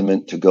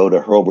assignment to go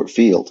to Hurlburt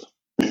Field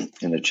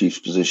in a chief's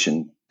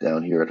position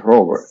down here at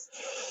Hurlburt.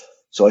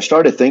 So I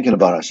started thinking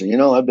about it. I said,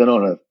 I've been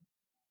on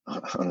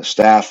a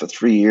staff for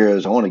 3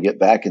 years. I want to get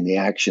back in the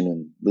action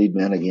and lead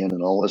men again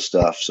and all this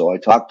stuff. So I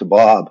talked to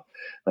Bob,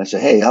 and I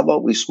said, hey, how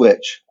about we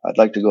switch? I'd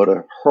like to go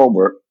to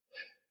Hurlburt,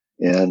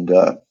 and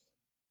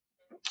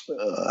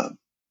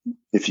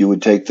if you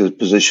would take the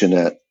position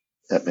at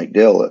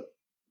MacDill at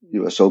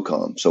US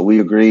SOCOM. So we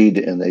agreed,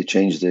 and they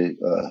changed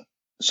the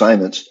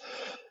assignments.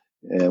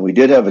 And we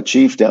did have a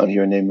chief down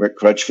here named Rick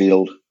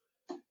Crutchfield,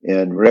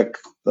 and Rick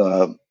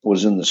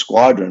was in the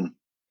squadron,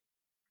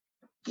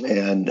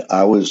 and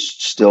I was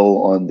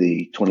still on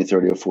the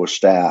 23rd Air Force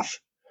staff.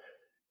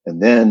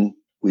 And then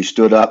we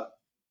stood up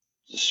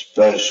the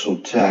Special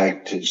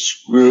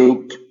Tactics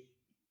Group.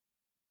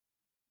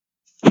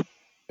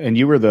 And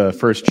you were the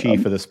first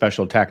chief of the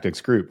Special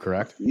Tactics Group,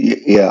 correct?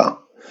 Yeah.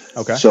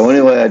 Okay. So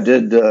anyway, I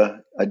did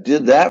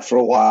that for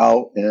a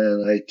while,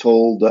 and I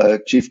told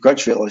Chief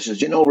Crutchfield, I said,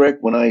 Rick,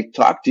 when I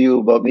talked to you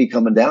about me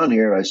coming down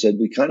here, I said,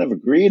 we kind of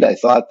agreed. I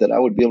thought that I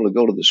would be able to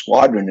go to the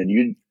squadron, and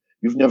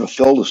you've never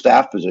filled a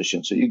staff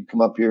position, so you can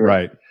come up here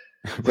right.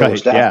 and fill a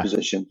staff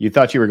position. You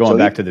thought you were going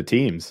back to the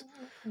teams.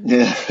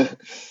 Yeah.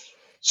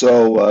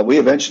 So we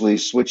eventually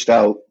switched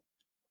out,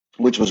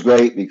 which was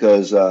great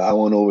because I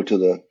went over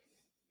to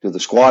the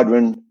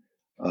squadron,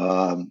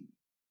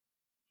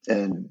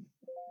 and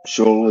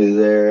shortly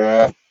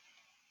there,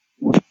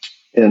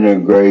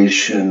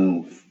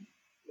 integration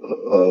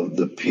of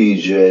the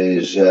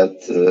PJs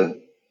at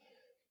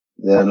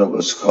then it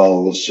was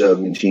called the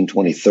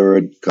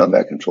 1723rd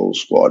Combat Control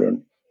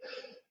Squadron,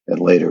 and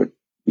later it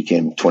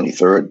became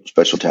 23rd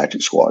Special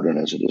Tactics Squadron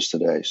as it is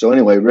today. So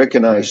anyway, Rick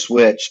and I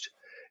switched,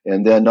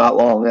 and then not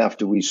long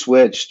after we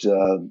switched,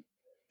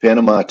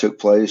 Panama took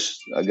place.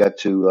 I got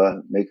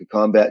to make a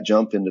combat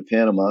jump into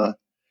Panama,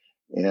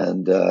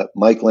 and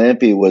Mike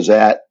Lampe was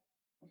at,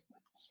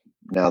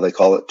 now they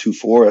call it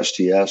 2-4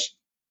 STS,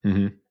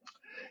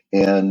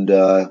 and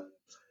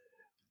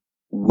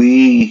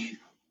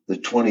the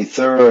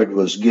 23rd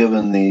was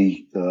given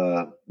the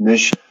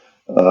mission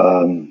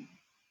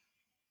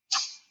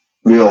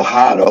Rio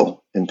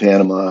Hato in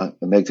Panama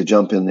and make the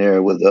jump in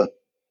there with the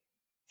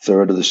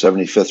 3rd of the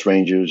 75th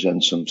Rangers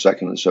and some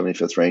 2nd of the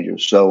 75th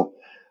Rangers. So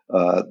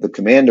the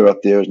commander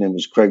up there, his name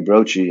was Craig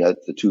Brochie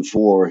at the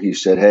 2-4. He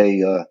said,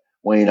 "Hey,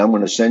 Wayne, I'm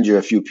going to send you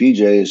a few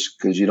PJs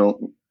because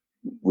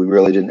we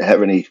really didn't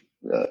have any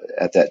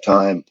at that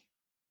time."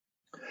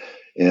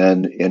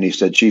 And he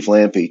said, "Chief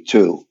Lampe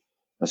too."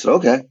 I said,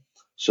 "Okay."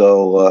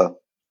 So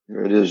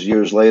here it is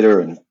years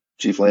later, and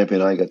Chief Lampe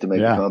and I got to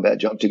make a combat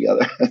jump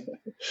together.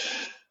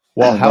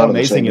 Well, how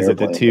amazing is it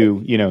that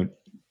two,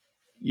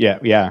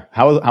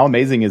 how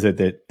amazing is it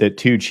that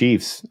two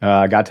chiefs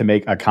got to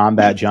make a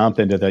combat jump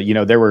into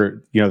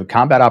the,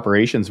 combat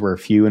operations were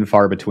few and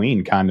far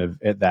between kind of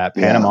at that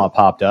Panama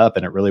popped up,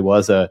 and it really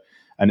was an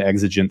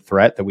exigent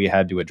threat that we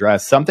had to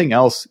address. Something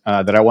else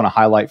that I want to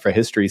highlight for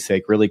history's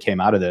sake really came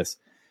out of this.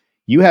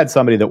 You had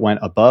somebody that went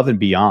above and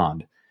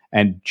beyond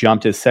and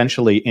jumped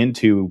essentially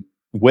into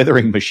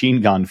withering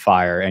machine gun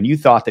fire, and you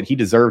thought that he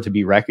deserved to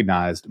be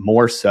recognized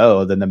more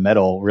so than the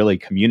medal really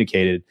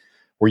communicated.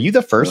 Were you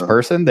the first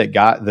person that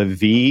got the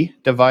V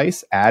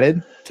device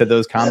added to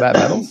those combat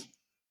medals?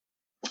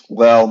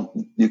 Well,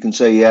 you can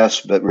say yes,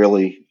 but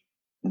really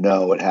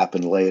no, it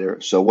happened later.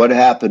 So what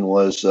happened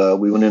was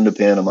we went into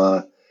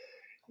Panama,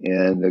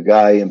 and the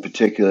guy in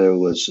particular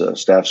was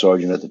Staff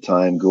Sergeant at the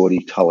time,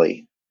 Gordy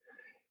Tully.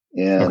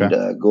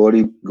 And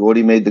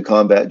Gordy made the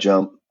combat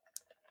jump.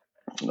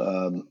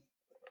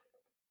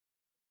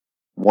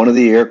 One of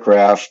the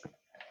aircraft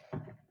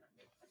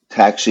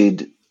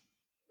taxied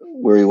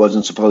where he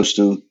wasn't supposed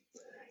to,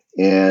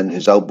 and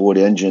his outboard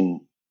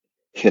engine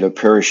hit a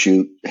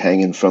parachute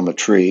hanging from a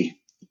tree,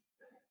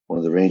 one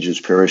of the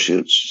Rangers'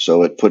 parachutes.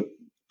 So it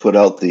put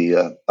out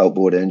the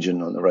outboard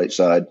engine on the right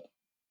side.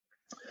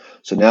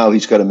 So now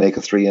he's got to make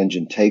a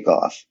 3-engine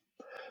takeoff.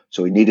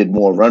 So he needed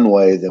more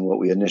runway than what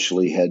we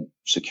initially had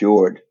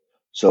secured.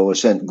 So we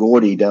sent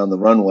Gordy down the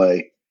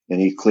runway, and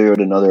he cleared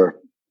another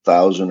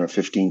 1,000 or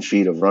 15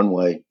 feet of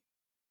runway.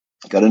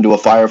 Got into a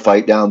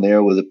firefight down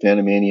there with the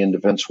Panamanian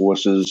Defense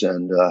Forces,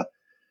 and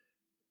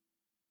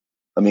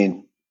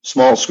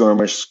small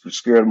skirmish,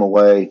 scared them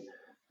away.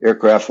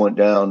 Aircraft went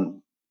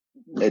down,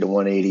 made a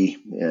 180,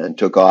 and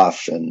took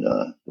off. And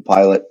the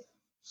pilot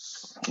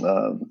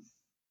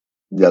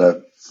got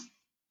a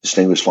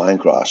Distinguished Flying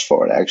Cross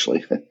for it,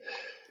 actually.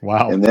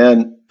 Wow. And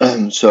then,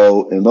 and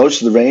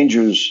most of the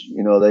Rangers,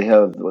 they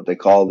have what they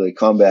call the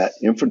Combat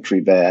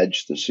Infantry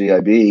Badge, the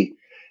CIB.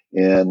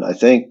 And I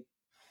think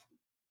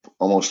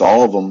almost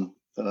all of them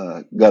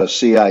got a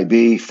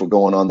CIB for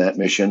going on that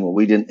mission. Well,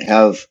 we didn't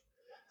have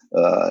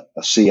a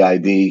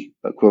CIB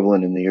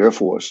equivalent in the Air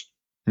Force.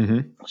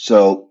 Mm-hmm.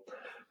 So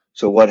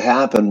what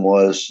happened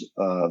was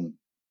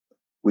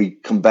we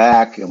come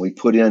back and we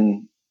put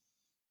in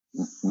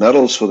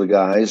medals for the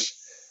guys.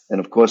 And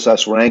of course,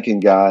 us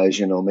ranking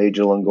guys,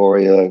 Major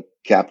Longoria,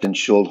 Captain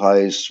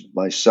Schultheis,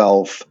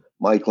 myself,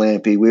 Mike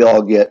Lampe, we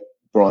all get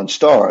Bronze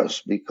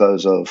Stars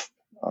because of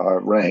our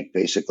rank,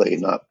 basically,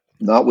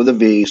 not with a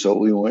V, so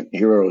we weren't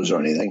heroes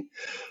or anything.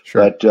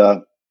 Sure.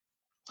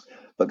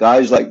 But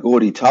guys like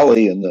Gordy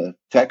Tully and the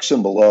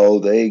Texan below,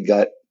 they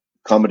got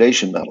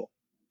Commendation Medal.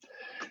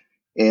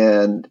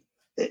 And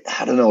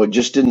I don't know, it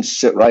just didn't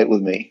sit right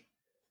with me.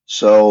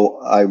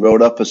 So I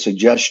wrote up a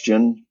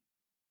suggestion.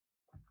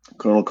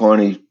 Colonel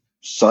Carney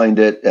signed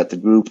it at the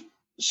group,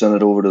 sent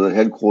it over to the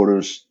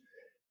headquarters,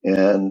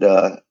 and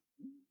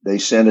they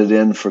sent it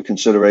in for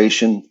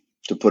consideration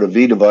to put a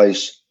V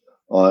device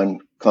on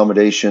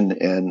Commendation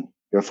and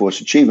Air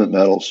Force Achievement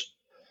Medals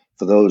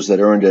for those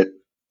that earned it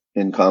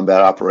in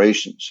combat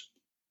operations.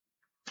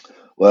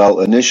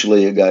 Well,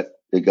 initially it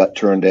got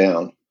turned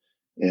down,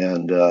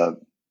 and I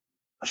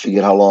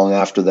forget how long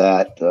after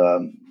that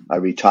I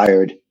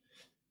retired.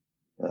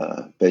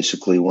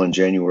 Basically, one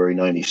January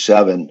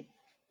 '97.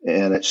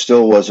 And it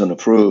still wasn't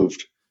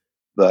approved.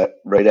 But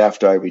right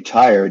after I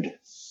retired,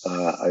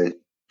 I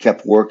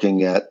kept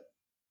working at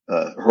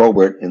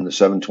Hurlburt in the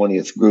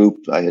 720th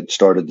group. I had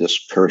started this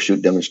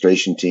parachute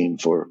demonstration team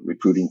for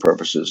recruiting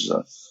purposes,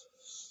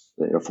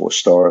 the Air Force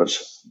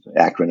STARS, the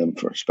acronym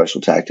for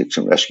Special Tactics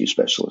and Rescue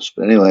Specialists.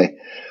 But anyway,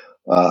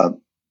 while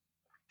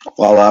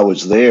I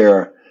was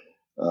there,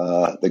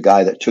 the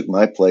guy that took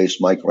my place,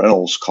 Mike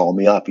Reynolds, called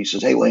me up. He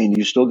says, "Hey, Wayne,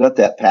 you still got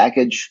that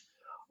package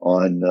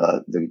on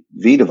the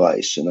V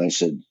device?" And I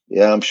said,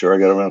 "Yeah, I'm sure I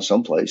got it around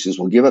someplace." He says,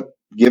 "Well, give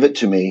it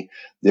to me.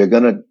 They're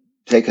going to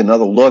take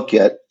another look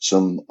at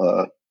some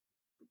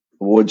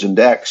awards and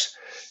decks,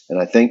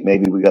 and I think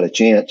maybe we got a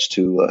chance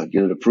to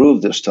get it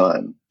approved this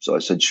time." So I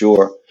said,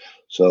 "Sure."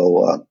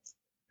 So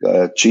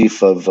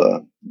chief of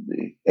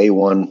the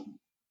A1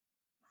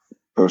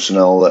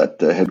 personnel at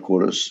the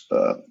headquarters,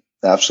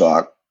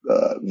 AFSOC,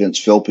 Vince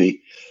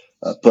Philby,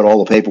 put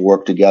all the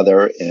paperwork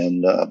together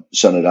and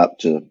sent it up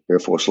to Air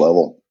Force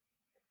level.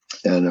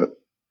 And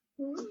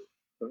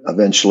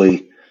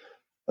eventually,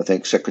 I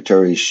think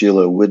Secretary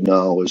Sheila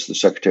Widnow was the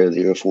Secretary of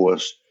the Air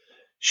Force.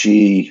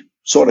 She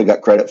sort of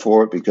got credit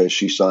for it because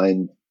she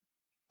signed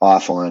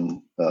off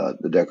on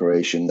the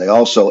decoration. They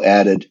also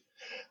added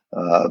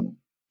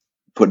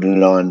putting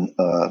it on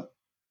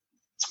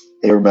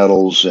air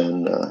medals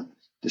and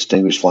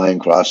distinguished flying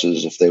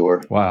crosses if they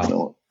were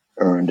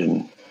earned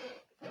in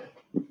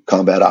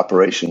combat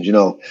operations.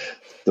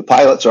 The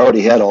pilots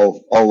already had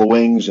all the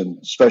wings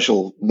and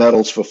special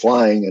medals for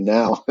flying, and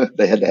now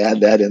they had to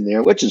add that in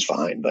there, which is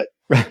fine. But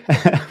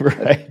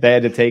right, they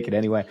had to take it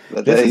anyway.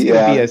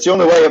 It's the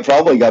only way it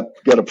probably got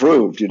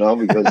approved,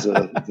 because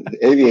the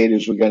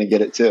aviators were going to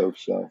get it too.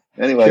 So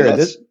anyway, sure,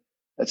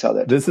 that's how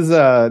that. This is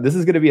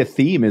going to be a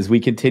theme as we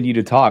continue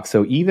to talk.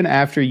 So even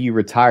after you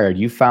retired,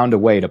 you found a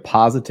way to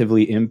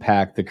positively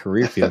impact the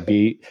career field,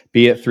 be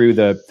it through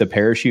the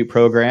parachute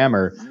program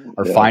or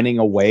finding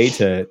a way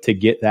to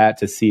get that,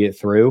 to see it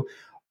through.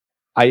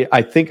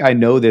 I think I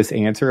know this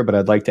answer, but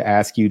I'd like to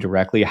ask you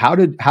directly. How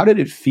did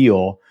it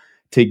feel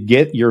to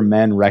get your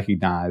men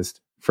recognized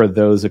for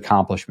those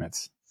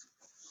accomplishments?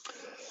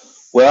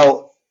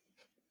 Well,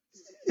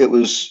 it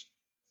was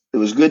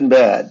good and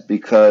bad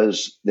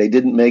because they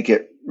didn't make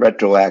it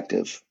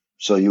retroactive.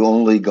 So you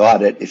only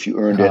got it if you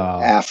earned it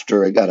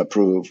after it got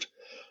approved.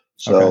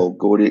 So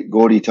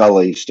Gordy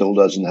Tully still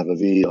doesn't have a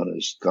V on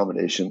his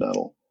commendation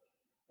medal.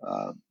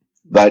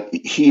 But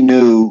he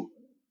knew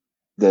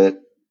that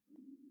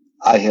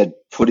I had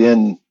put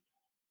in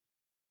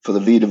for the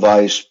V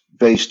device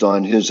based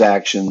on his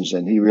actions,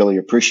 and he really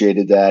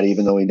appreciated that,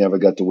 even though he never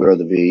got to wear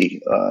the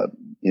V.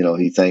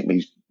 He thanked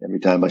me every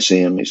time I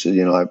see him. He said,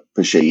 "I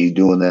appreciate you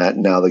doing that."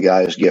 And now the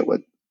guys get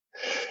what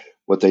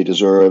they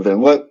deserve.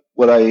 And what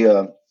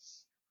I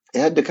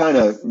had to kind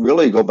of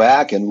really go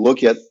back and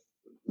look at,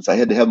 because I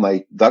had to have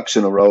my ducks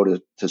in a row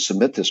to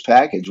submit this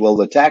package. Well,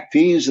 the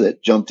TACPs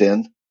that jumped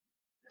in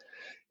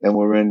and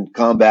were in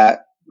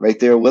combat right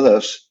there with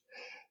us,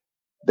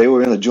 they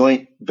were in a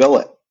joint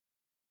billet.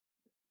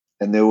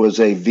 And there was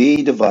a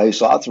V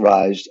device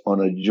authorized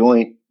on a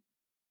joint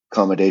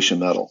commendation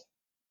medal.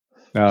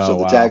 So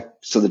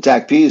the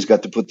TACPs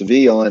got to put the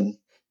V on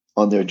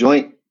their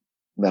joint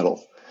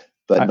medal.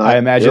 But I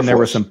imagine there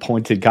were some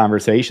pointed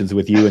conversations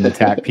with you in the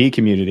TACP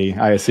community,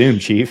 I assume,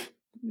 Chief.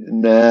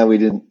 Nah, we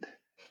didn't.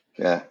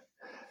 Yeah.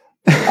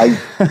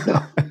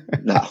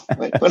 No,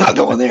 we're not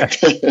going there.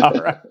 All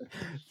right.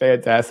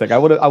 Fantastic. I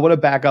want to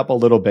back up a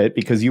little bit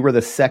because you were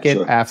the second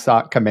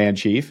AFSOC command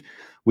chief.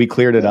 We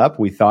cleared it up.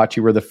 We thought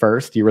you were the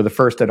first. You were the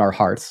first in our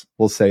hearts.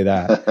 We'll say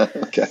that.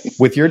 Okay.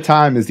 With your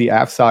time as the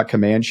AFSOC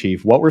command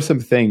chief, what were some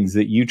things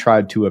that you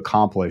tried to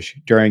accomplish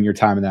during your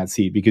time in that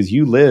seat? Because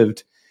you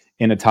lived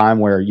in a time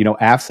where,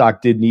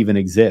 AFSOC didn't even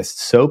exist.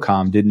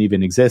 SOCOM didn't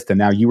even exist. And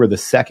now you were the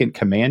second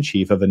command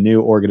chief of a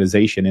new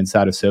organization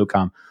inside of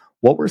SOCOM.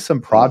 What were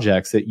some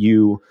projects that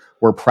you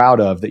were proud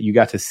of that you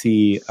got to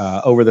see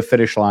over the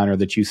finish line or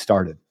that you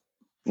started?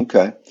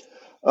 Okay.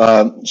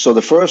 So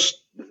the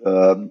first,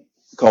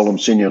 called them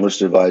senior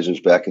enlisted advisors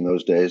back in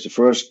those days. The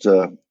first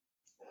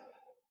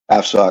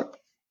AFSOC,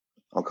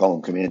 I'll call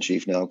him command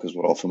chief now because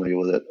we're all familiar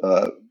with it.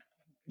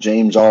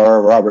 James R.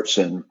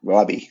 Robertson,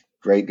 Robbie,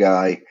 great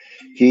guy.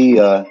 He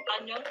was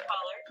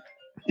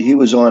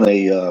on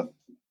a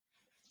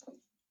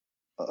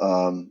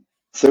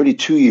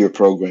 32-year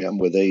program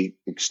where they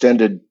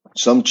extended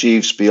some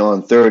chiefs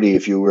beyond 30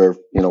 if you were,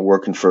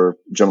 working for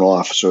general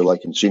officer,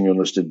 like in senior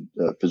enlisted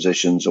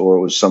positions, or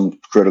it was some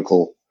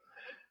critical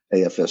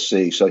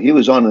AFSC. So he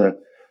was on a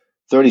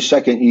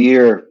 32nd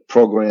year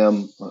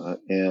program,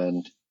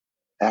 and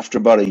after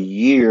about a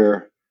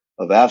year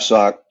of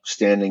AFSOC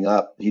standing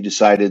up, he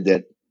decided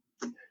that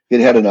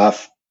he'd had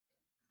enough,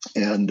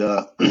 and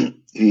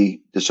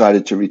he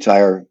decided to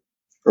retire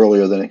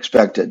earlier than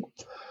expected.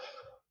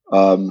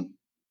 I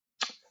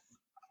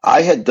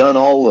had done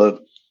all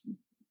the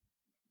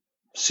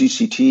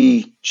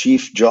CCT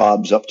chief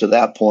jobs up to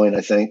that point,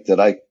 I think, that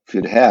I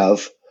could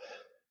have,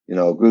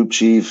 group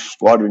chief,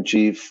 squadron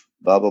chief,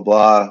 blah, blah,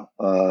 blah.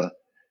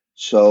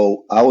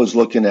 So I was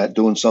looking at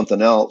doing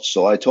something else.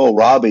 So I told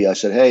Robbie, I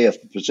said, "Hey,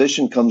 if the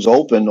position comes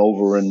open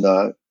over in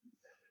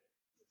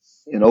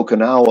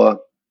Okinawa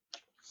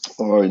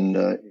or in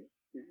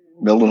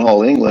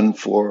Mildenhall, England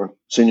for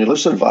senior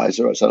enlisted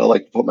advisor," I said, "I'd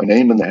like to put my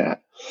name in the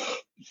hat."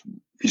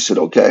 He said,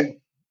 "Okay,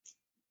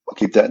 I'll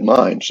keep that in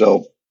mind."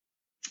 So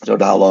I don't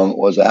know how long it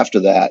was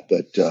after that,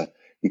 but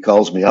he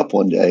calls me up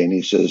one day and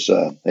he says,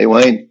 "Hey,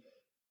 Wayne,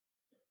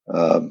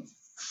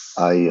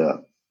 I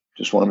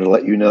just wanted to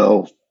let you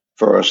know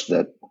first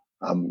that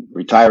I'm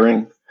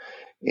retiring,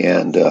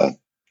 and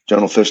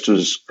General Pfister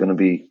is going to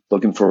be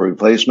looking for a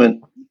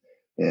replacement,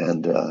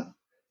 and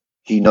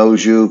he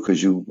knows you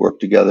because you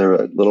worked together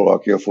at Little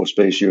Rock Air Force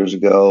Base years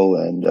ago,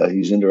 and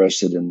he's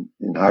interested in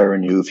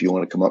hiring you if you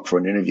want to come up for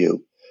an interview.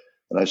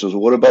 And I says,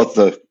 well, what about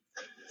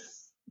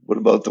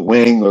the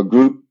wing or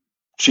group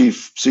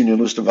chief senior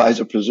enlisted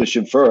advisor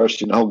position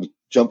first?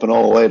 Jumping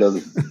all the way to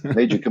the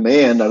major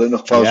command. I don't know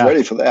if I was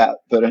ready for that,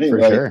 but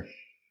anyway, sure.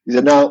 He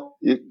said, no,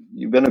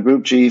 you've been a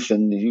group chief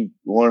and you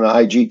were on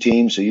an IG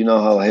team, so you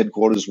know how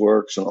headquarters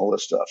works and all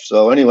this stuff.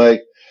 So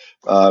anyway,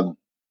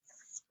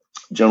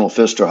 General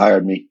Pfister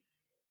hired me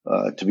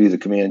to be the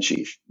command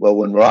chief. Well,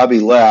 when Robbie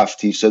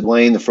left, he said,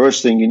 Wayne, the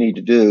first thing you need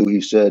to do,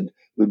 he said,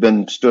 we've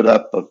been stood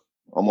up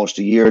almost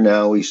a year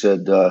now. He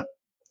said,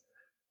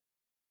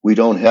 we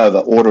don't have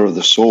an Order of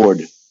the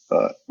Sword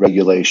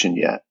regulation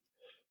yet.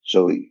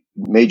 So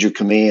major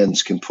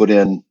commands can put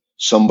in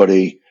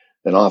somebody,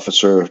 an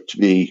officer, to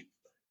be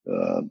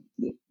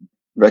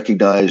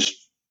recognized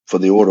for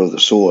the Order of the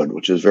Sword,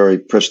 which is very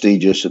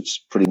prestigious. It's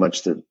pretty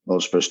much the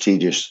most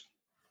prestigious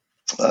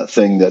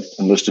thing that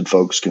enlisted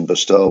folks can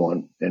bestow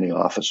on any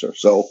officer.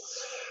 So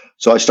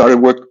I started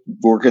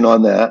working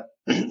on that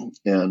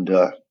and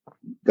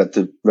got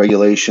the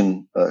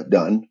regulation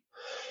done.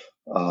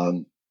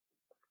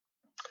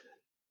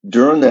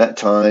 During that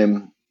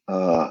time,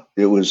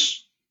 there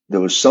was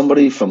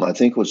somebody from, I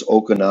think it was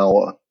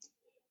Okinawa,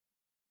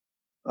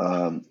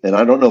 and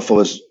I don't know if it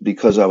was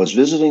because I was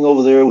visiting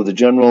over there with the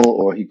general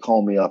or he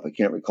called me up. I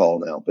can't recall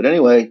now. But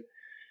anyway,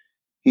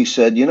 he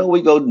said,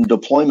 we go to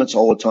deployments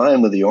all the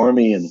time with the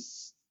Army, and,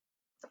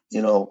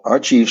 our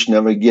chiefs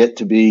never get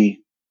to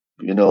be,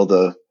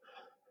 the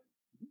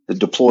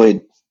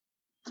deployed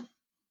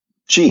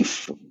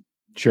chief.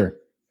 Sure.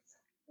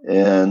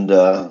 And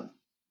I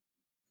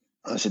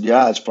said,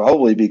 yeah, it's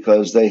probably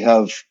because they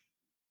have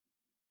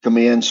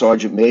command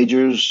sergeant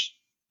majors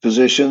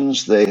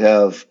positions. They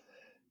have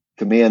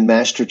command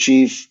master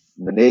chief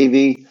in the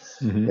Navy.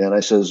 Mm-hmm. And I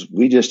says,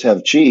 we just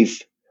have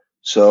chief.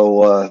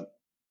 So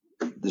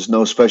there's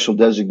no special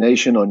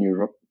designation on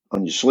your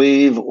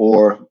sleeve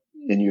or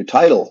in your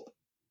title.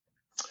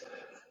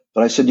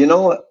 But I said, you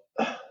know what?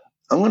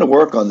 I'm going to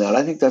work on that.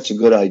 I think that's a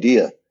good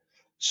idea.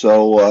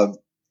 So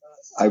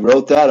I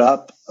wrote that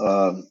up,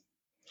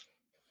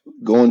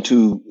 going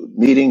to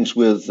meetings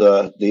with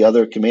the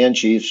other command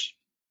chiefs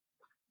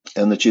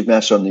and the chief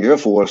master on the Air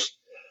Force.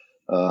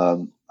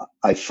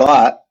 I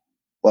thought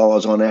while I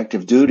was on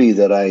active duty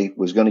that I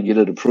was going to get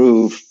it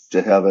approved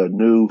to have a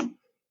new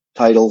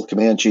title,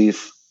 command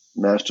chief,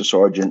 master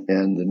sergeant,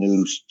 and the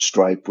new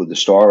stripe with the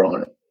star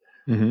on it.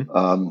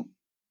 Mm-hmm.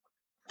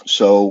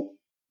 So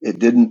it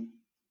didn't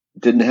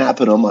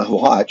happen on my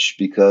watch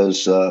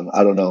because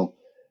I don't know.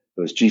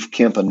 It was Chief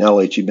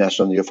Campanelli, Chief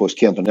Master on the Air Force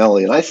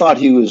Campanelli, and I thought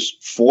he was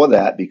for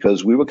that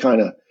because we were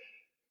kind of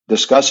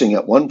discussing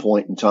at one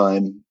point in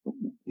time.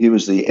 He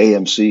was the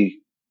AMC,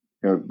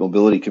 Air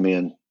Mobility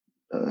Command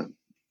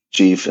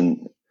chief,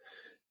 and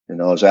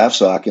I was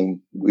AFSOC,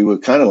 and we were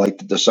kind of like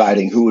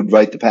deciding who would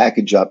write the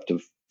package up to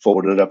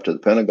forward it up to the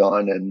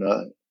Pentagon. And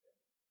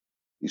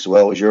he said,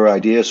 well, it was your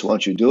idea, so why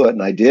don't you do it?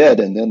 And I did.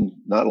 And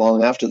then not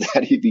long after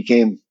that, he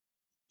became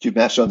Chief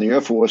Master on the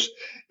Air Force,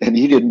 and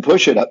he didn't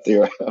push it up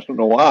there. I don't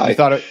know why. I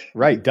thought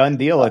done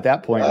deal at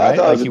that point, right?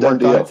 Like you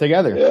worked on it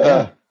together.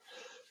 Yeah.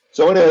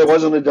 So anyway, it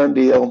wasn't a done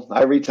deal.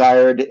 I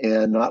retired,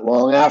 and not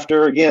long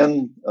after,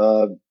 again,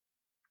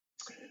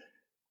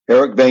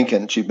 Eric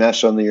Benken, Chief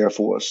Master on the Air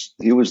Force.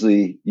 He was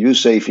the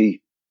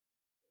USAFE,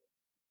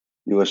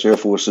 U.S. Air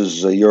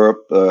Force's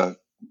Europe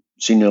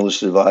senior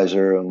enlisted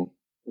advisor, and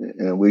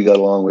we got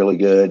along really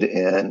good.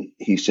 And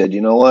he said,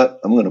 you know what?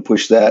 I'm going to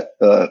push that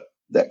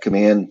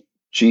command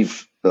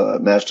chief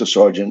master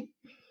sergeant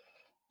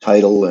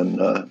title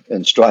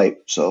and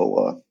stripe.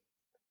 So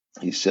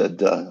he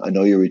said, I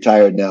know you're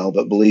retired now,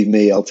 but believe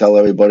me, I'll tell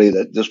everybody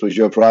that this was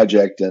your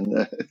project,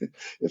 and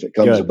if it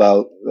comes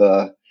about,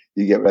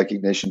 you get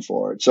recognition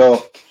for it.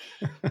 So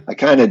I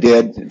kind of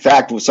did. In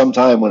fact,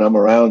 sometime when I'm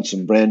around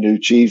some brand new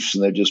chiefs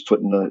and they're just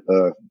putting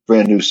a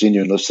brand new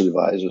senior enlisted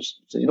advisors,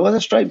 say, you know where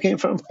that stripe came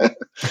from?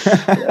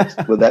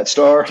 With that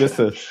star. Just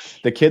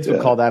the kids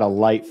would call that a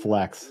light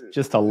flex.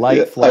 Just a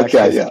light flex.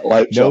 Okay, yeah,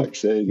 light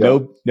flex. There you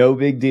go. No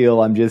big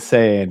deal. I'm just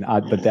saying.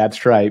 But that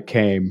stripe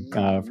came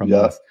from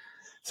this.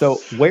 So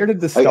where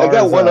did the stars? I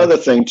got one other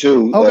thing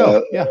too.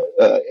 Oh, yeah.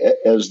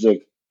 As the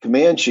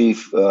command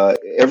chief,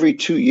 every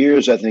 2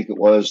 years, I think it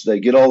was, they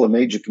get all the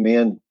major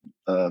command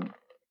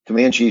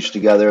chiefs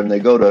together and they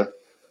go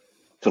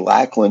to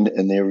Lackland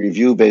and they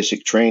review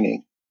basic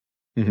training.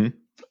 Mm-hmm.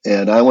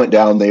 And I went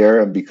down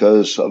there, and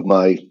because of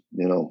my,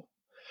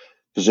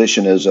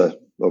 position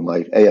or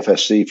my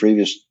AFSC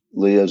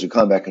previously as a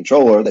combat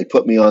controller, they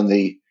put me on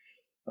the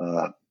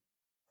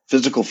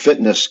physical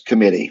fitness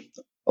committee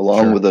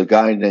along with a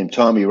guy named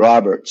Tommy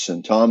Roberts.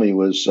 And Tommy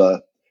was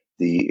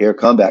the Air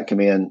Combat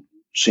Command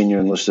senior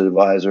enlisted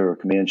advisor or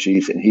command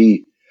chief, and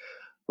he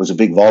was a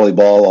big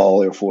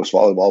all Air Force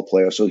volleyball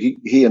player. So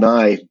he and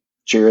I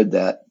chaired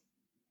that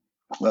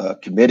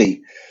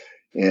committee.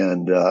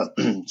 And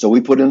so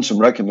we put in some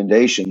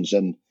recommendations,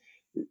 and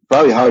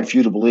probably hard for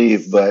you to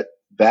believe, but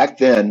back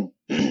then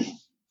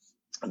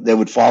they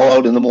would fall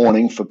out in the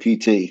morning for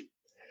PT.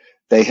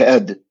 They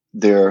had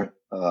their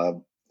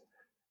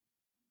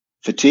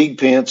fatigue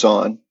pants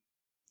on,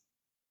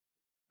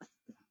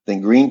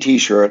 then green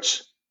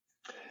T-shirts,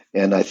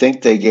 and I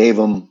think they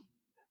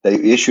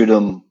issued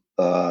them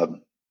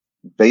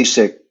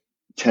basic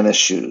tennis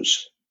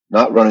shoes,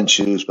 not running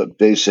shoes, but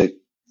basic,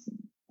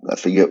 I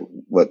forget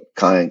what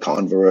kind,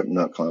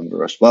 not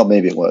Converse. Well,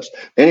 maybe it was.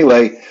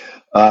 Anyway,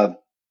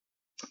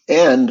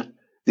 and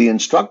the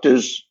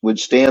instructors would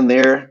stand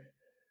there.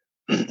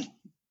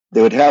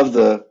 They would have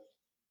the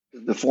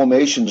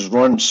formations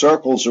run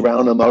circles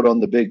around them out on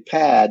the big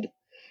pad,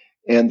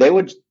 and they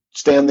would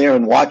stand there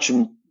and watch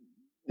them,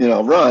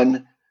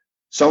 run.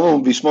 Someone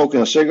would be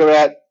smoking a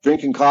cigarette,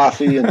 drinking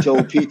coffee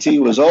until PT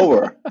was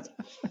over.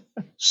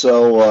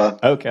 So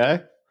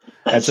okay,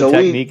 that's a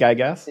technique, I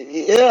guess.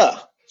 Yeah.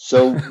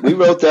 So we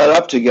wrote that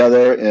up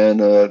together,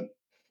 and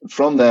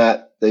from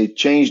that they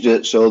changed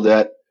it so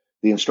that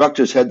the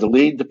instructors had to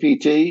lead the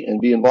PT and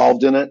be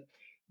involved in it.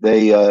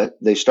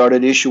 They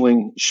started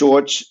issuing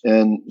shorts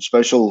and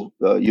special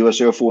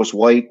U.S. Air Force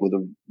white with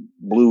a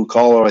blue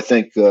collar, I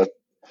think,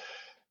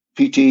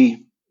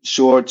 PT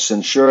shorts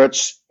and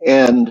shirts,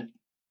 and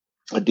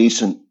a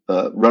decent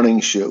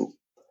running shoe.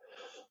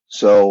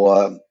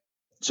 So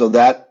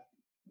that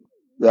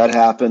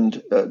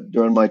happened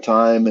during my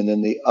time. And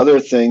then the other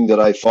thing that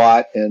I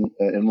fought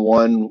and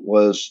won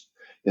was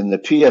in the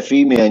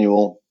PFE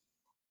manual.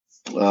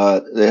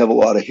 They have a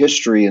lot of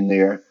history in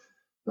there.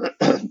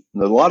 There's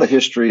a lot of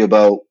history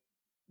about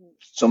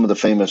some of the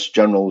famous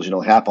generals,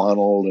 Hap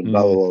Arnold and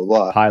blah, blah, blah,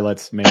 blah.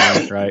 Pilots,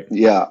 man, right?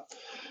 Yeah.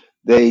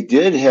 They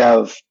did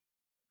have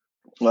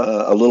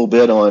a little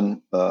bit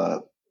on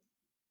a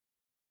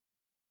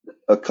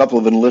couple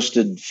of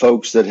enlisted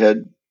folks that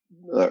had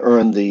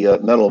earned the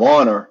Medal of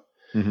Honor.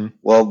 Mm-hmm.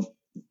 Well,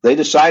 they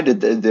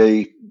decided that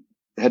they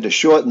had to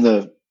shorten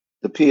the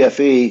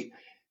PFE,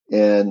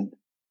 and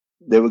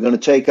they were going to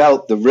take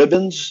out the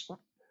ribbons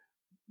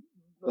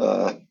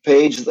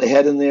page that they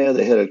had in there.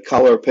 They had a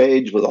color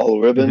page with all the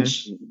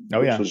ribbons. Mm-hmm.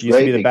 Oh yeah, which was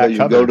great because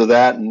you go to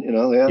that and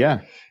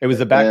yeah. It was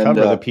the back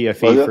cover of the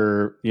PFE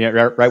for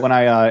right when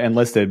I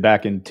enlisted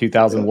back in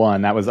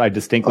 2001. That was I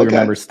distinctly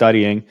remember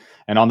studying,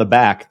 and on the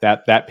back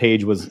that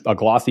page was a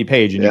glossy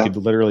page, and you could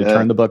literally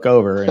turn the book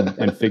over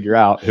and figure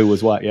out who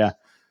was what. Yeah.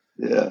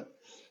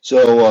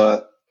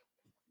 So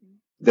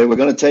they were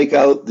going to take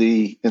out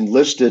the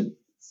enlisted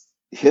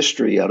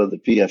history out of the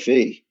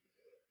PFE.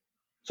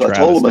 So I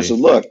told them, I said,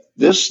 look,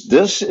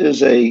 this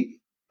is a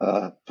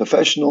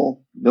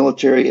professional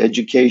military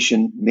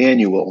education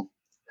manual.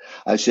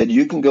 I said,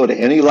 you can go to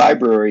any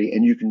library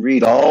and you can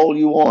read all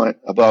you want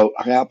about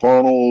Hap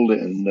Arnold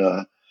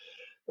and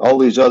all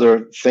these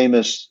other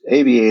famous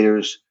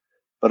aviators.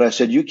 But I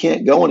said, you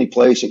can't go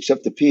anyplace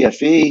except the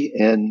PFE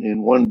and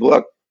in one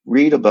book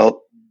read about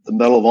the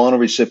Medal of Honor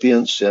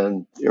recipients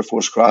and Air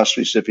Force Cross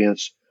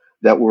recipients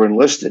that were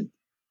enlisted.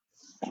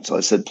 So I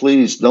said,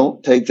 please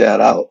don't take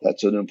that out.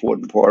 That's an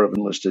important part of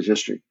enlisted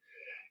history.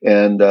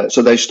 And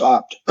so they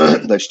stopped.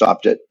 They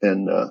stopped it.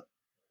 And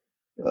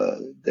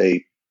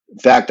in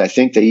fact, I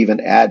think they even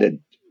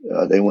added,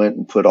 they went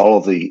and put all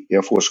of the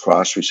Air Force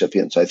Cross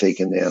recipients, I think,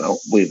 in there. And I don't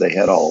believe they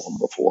had all of them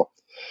before.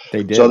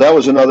 They did. So that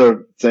was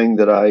another thing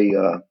that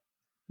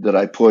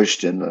I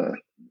pushed and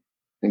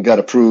got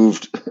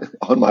approved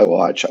on my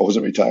watch. I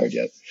wasn't retired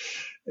yet.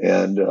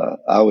 And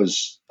I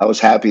was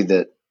happy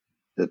that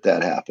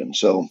happened.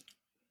 So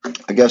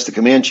I guess the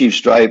Command Chief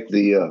stripe,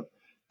 the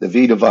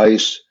V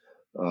device,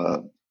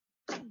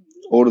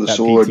 Order of the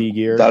Sword, PT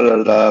gear.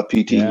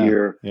 PT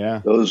gear. Yeah.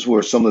 Those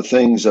were some of the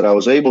things that I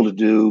was able to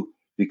do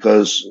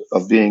because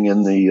of being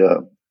in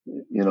the,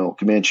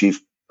 Command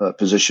Chief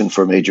position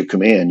for Major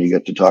Command. You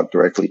get to talk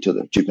directly to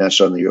the Chief Master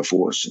Sergeant of the Air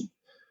Force and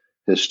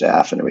his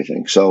staff and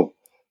everything. So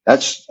I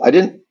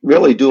didn't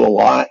really do a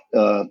lot.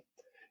 In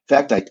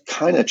fact, I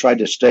kind of tried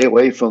to stay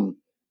away from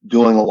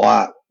doing a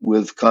lot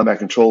with combat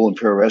control and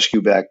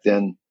pararescue back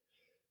then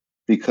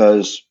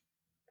because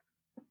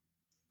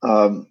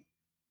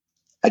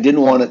I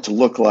didn't want it to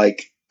look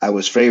like I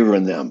was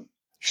favoring them.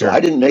 Sure. So I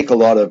didn't make a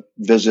lot of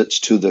visits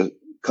to the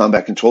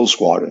combat control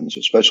squadrons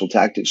or special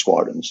tactics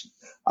squadrons.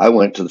 I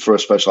went to the 1st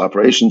Special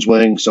Operations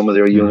Wing, some of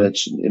their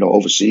units,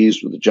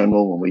 overseas with the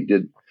general when we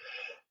did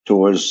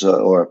tours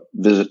or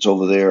visits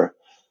over there.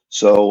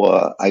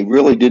 So I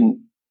really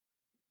didn't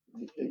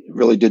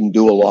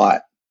do a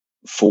lot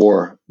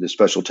for the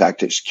special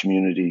tactics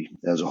community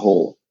as a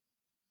whole.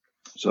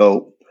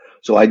 So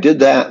I did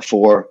that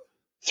for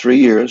 3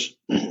 years.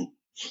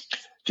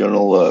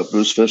 General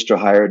Bruce Pfister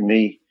hired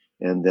me,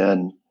 and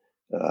then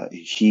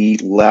he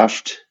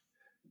left,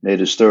 made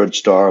his 3rd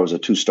star. It was a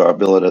 2-star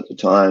billet at the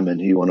time,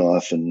 and he went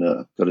off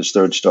and got his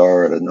 3rd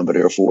star at a numbered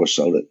Air Force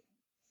out at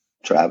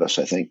Travis,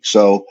 I think.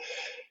 So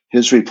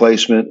his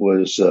replacement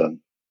was a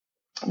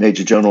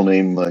Major General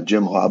named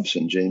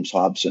James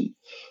Hobson.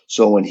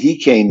 So when he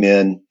came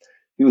in,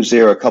 he was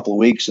there a couple of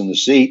weeks in the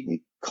seat, and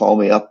he called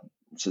me up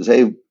and says,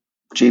 "Hey,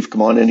 Chief,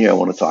 come on in here. I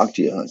want to talk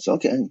to you." I said,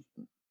 "Okay."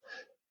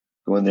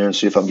 Go in there and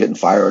see if I'm getting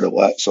fired or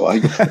what. So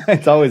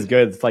it's always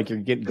good. It's like you're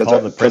getting called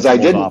to the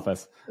principal's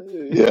office.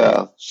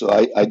 Yeah. So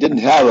I didn't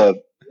have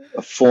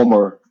a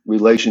former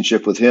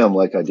relationship with him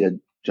like I did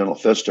General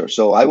Pfister.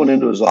 So I went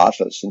into his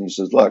office and he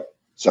says, "Look,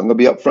 so I'm going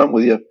to be up front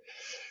with you."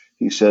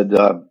 He said,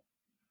 "I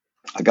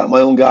got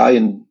my own guy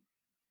in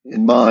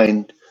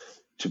mind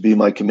to be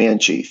my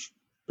command chief."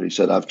 But he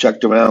said, "I've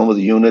checked around with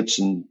the units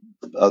and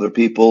other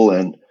people,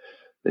 and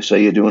they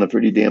say you're doing a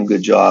pretty damn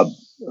good job.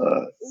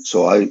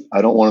 So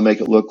I don't want to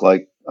make it look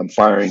like I'm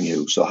firing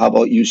you. So how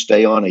about you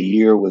stay on a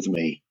year with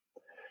me?"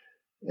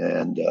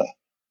 And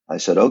I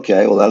said,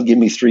 "Okay, well, that'll give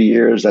me 3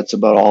 years. That's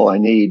about all I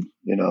need,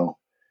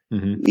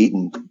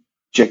 eating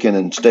chicken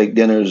and steak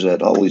dinners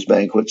at all these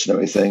banquets and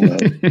everything."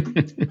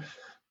 I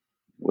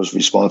was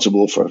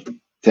responsible for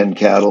 10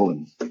 cattle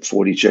and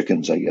 40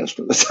 chickens, I guess,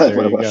 for the time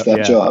I left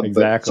that job.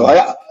 Exactly.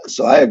 But,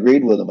 so I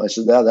agreed with him. I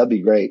said, "That'd be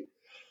great."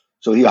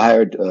 So he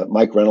hired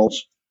Mike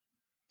Reynolds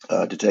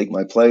to take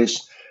my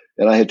place.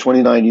 And I had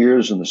 29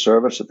 years in the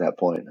service at that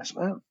point. I said,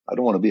 "Well, I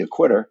don't want to be a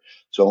quitter."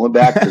 So I went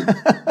back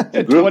to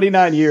the group.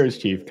 29 years,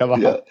 Chief. Come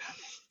on. Yeah.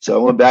 So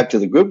I went back to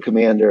the group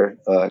commander,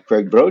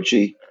 Craig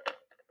Brochie,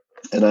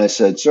 and I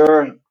said,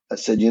 "Sir," I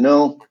said,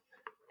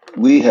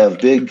 "we have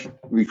big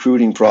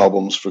recruiting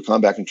problems for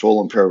combat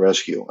control and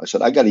pararescue." I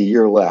said, "I got a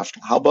year left.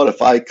 How about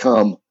if I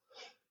come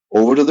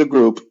over to the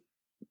group?"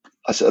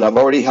 I said, "I've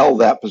already held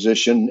that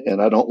position,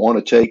 and I don't want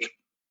to take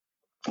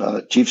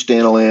Chief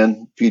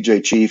Staniland,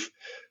 PJ Chief,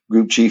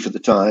 Group Chief at the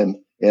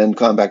time, and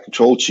Combat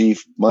Control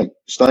Chief Mike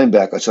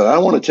Steinbeck. I said, I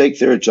don't want to take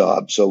their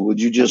job. So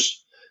would you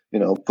just,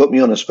 put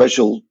me on a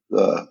special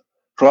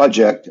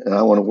project, and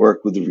I want to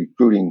work with the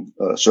recruiting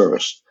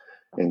service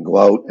and go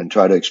out and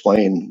try to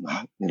explain,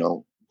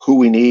 who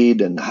we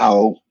need and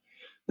how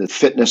the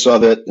fitness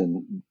of it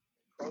and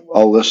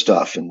all this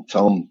stuff, and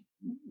tell them,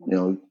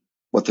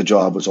 what the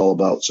job was all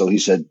about." So he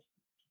said,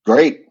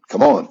 "Great,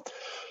 come on."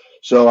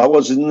 So I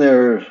was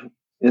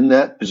in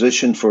that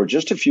position for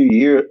just a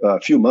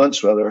few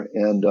months rather,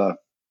 and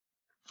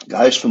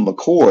guys from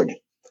McCord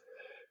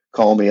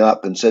called me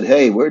up and said,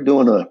 "Hey, we're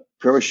doing a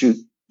parachute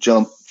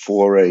jump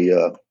for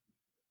a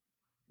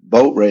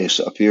boat race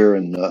up here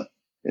in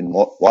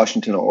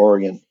Washington or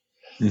Oregon,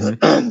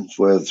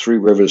 where the three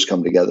rivers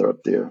come together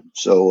up there.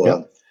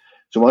 So,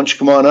 so why don't you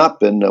come on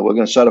up, and we're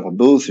going to set up a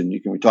booth, and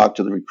you can talk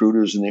to the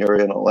recruiters in the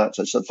area and all that."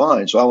 So I said,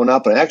 "Fine." So I went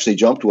up and I actually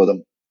jumped with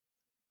them.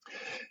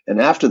 And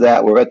after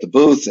that, we're at the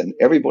booth, and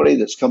everybody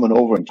that's coming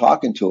over and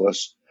talking to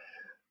us,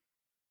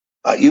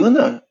 "You in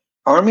the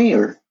Army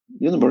or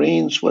you in the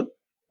Marines?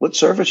 What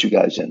service you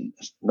guys in?"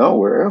 "No,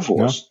 we're Air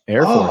Force." No,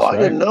 Air Force. I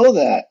didn't know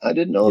that.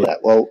 That.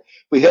 Well,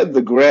 we had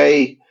the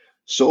gray,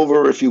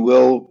 silver, if you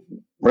will,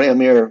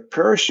 Ram Air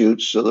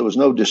parachutes, so there was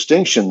no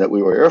distinction that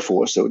we were Air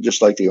Force. They were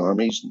just like the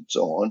Armies and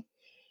so on.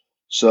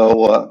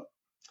 So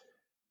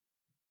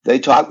they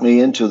talked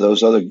me into,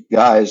 those other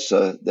guys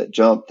that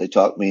jumped, they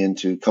talked me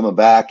into coming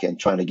back and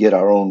trying to get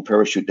our own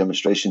parachute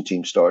demonstration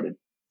team started.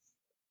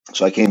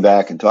 So I came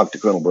back and talked to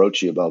Colonel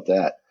Brochie about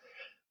that.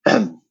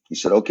 He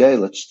said, "Okay,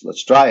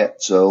 let's try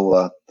it."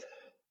 So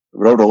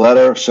wrote a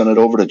letter, sent it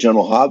over to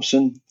General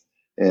Hobson,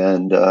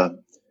 and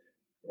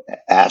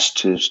asked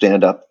to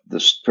stand up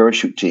this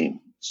parachute team.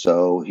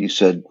 So he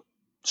said,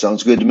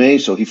 "Sounds good to me."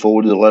 So he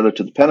forwarded the letter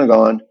to the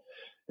Pentagon.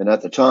 And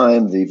at the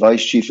time, the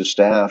Vice Chief of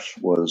Staff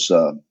was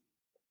a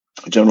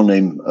general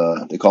named,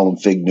 they call him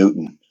Fig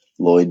Newton,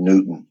 Lloyd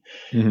Newton.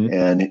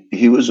 And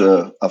he was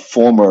a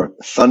former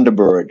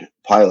Thunderbird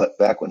pilot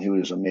back when he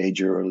was a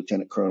major or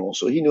lieutenant colonel.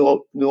 So he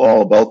knew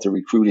all about the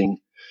recruiting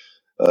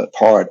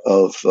part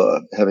of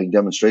having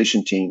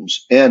demonstration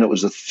teams. And it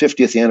was the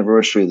 50th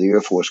anniversary of the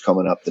Air Force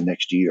coming up the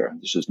next year.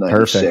 This is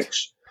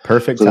 96.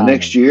 Perfect. So the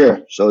next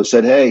year. So it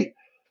said, "Hey,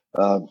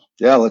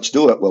 let's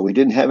do it." Well, we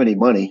didn't have any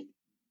money.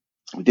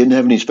 We didn't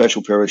have any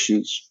special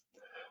parachutes.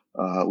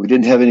 We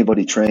didn't have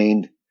anybody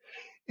trained.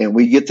 And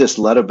we get this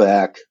letter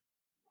back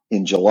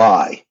in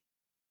July.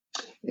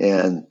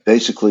 And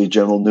basically,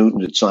 General Newton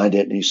had signed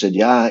it, and he said,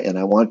 "Yeah, and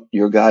I want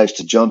your guys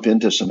to jump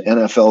into some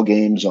NFL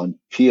games on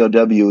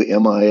POW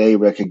MIA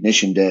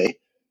Recognition Day,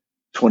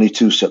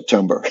 22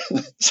 September.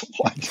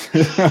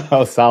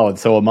 Oh, solid.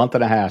 So a month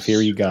and a half.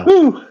 Here you go.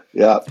 Whew.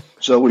 Yeah.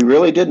 So we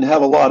really didn't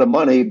have a lot of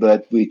money,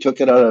 but we took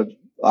it out of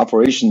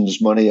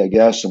operations money, I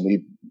guess, and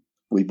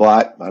we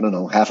bought, I don't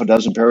know, half a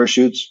dozen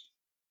parachutes.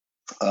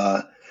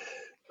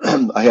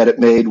 I had it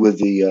made with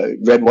the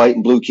red, white,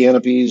 and blue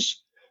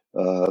canopies,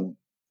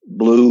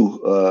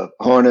 blue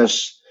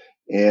harness,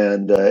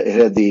 and it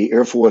had the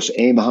Air Force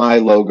Aim High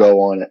logo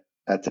on it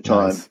at the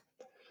time. Nice.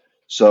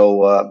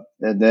 So,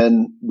 and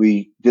then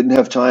we didn't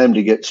have time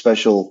to get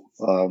special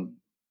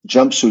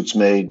jumpsuits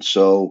made.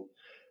 So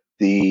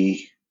the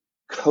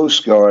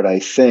Coast Guard, I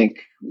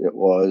think it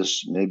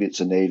was, maybe it's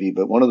a Navy,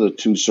 but one of the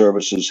two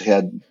services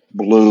had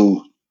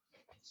blue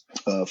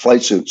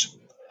flight suits.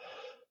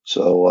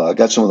 So I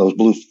got some of those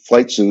blue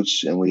flight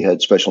suits, and we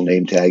had special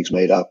name tags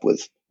made up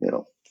with,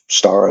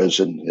 stars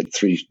and had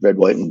 3 red,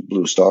 white, and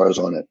blue stars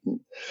on it. And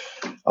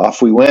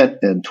off we went.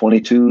 And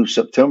 22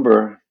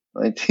 September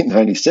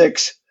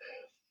 1996,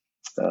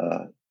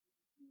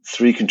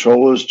 3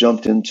 controllers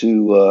jumped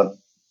into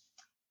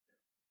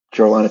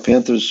Carolina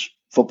Panthers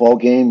football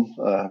game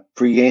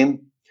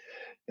pregame.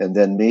 And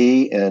then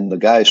me and the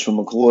guys from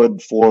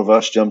McLeod, 4 of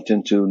us jumped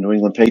into New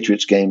England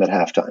Patriots game at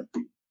halftime.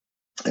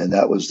 And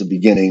that was the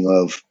beginning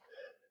of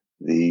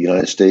the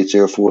United States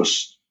Air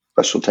Force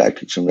Special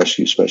Tactics and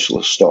Rescue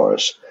Specialist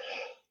Stars.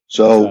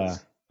 So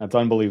that's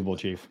unbelievable,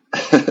 Chief.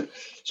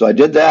 So I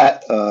did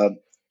that.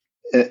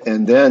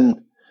 And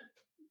then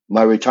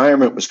my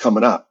retirement was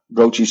coming up.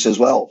 Brochi says,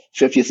 well,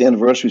 50th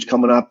anniversary is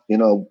coming up. We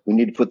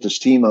need to put this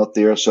team out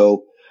there.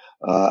 So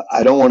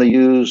I don't want to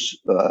use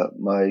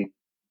my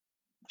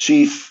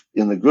chief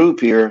in the group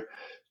here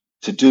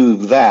to do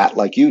that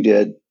like you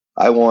did.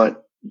 I want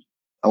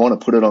to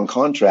put it on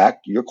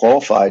contract. You're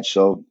qualified,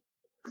 so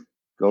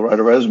go write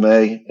a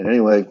resume. And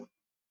anyway,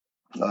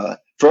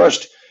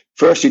 first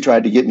he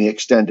tried to get me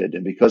extended,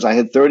 and because I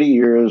had 30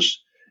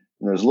 years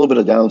and there was a little bit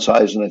of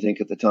downsizing, I think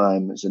at the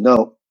time, I said,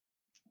 no,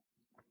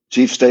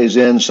 chief stays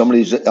in.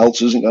 Somebody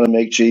else isn't going to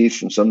make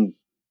chief, and some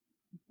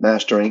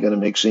master ain't going to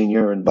make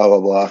senior, and blah, blah,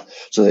 blah.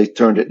 So they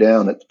turned it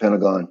down at the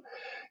Pentagon.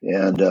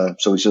 And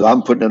so he said,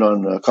 I'm putting it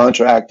on a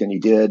contract, and he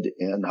did,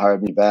 and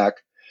hired me back.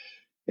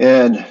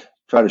 And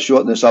try to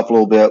shorten this up a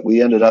little bit,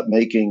 we ended up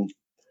making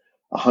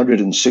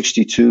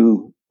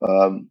 162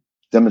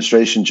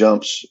 demonstration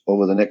jumps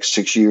over the next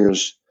 6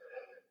 years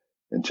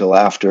until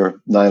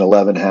after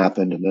 9/11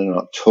 happened. And then in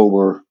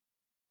October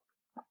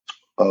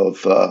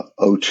of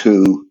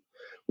 2002,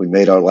 we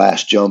made our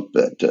last jump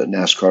at a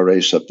NASCAR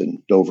race up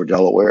in Dover,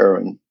 Delaware.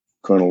 And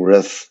Colonel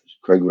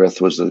Craig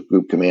Rith was the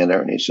group commander,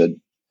 and he said,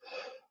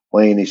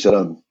 Wayne, he said,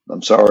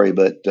 I'm sorry,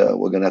 but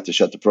we're going to have to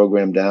shut the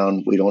program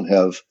down. We don't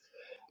have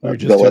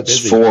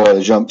billets for a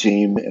jump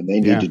team, and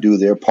they need to do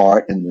their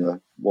part in the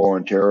war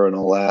on terror and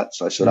all that.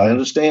 So I said, I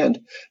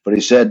understand. But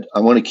he said, I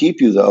want to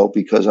keep you, though,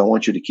 because I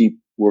want you to keep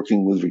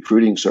working with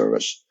recruiting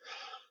service.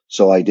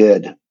 So I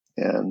did.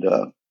 And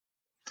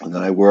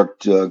then I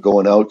worked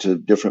going out to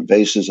different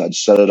bases. I'd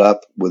set it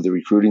up with the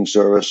recruiting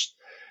service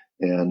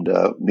and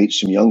meet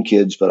some young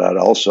kids, but I'd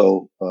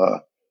also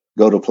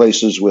go to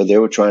places where they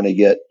were trying to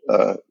get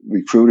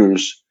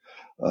recruiters.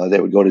 They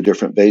would go to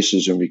different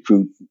bases and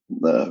recruit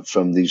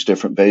from these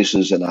different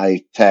bases, and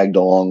I tagged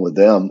along with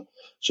them.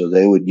 So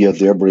they would give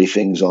their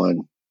briefings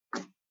on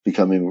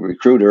becoming a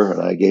recruiter, and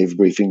I gave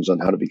briefings on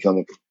how to become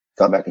a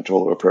combat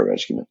controller or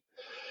pararescueman.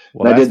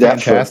 Well, and I did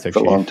that for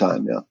a long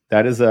time. Yeah,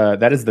 that is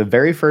the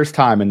very first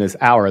time in this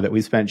hour that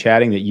we spent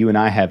chatting that you and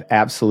I have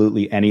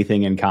absolutely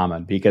anything in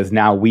common, because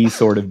now we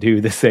sort of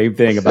do the same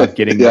thing about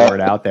getting the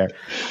word out there.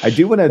 I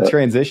do want to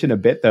transition a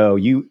bit, though.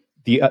 You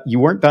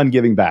weren't done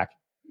giving back.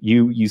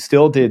 You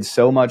still did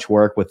so much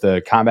work with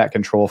the Combat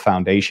Control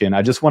Foundation.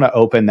 I just want to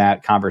open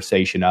that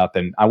conversation up,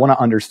 and I want to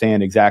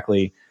understand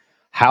exactly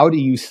how do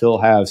you still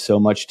have so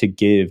much to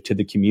give to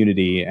the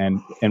community,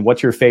 and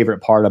what's your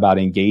favorite part about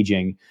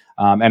engaging?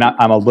 And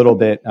I'm a little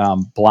bit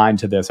blind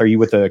to this. Are you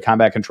with the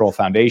Combat Control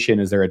Foundation?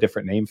 Is there a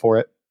different name for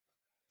it?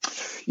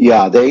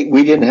 Yeah,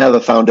 we didn't have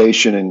a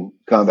foundation in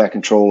combat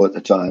control at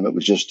the time. It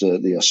was just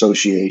the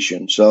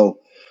association. So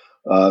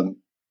the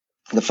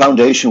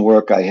foundation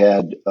work I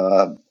had,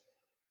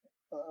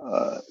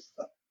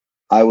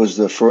 I was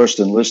the first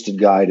enlisted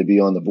guy to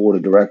be on the board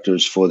of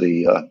directors for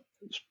the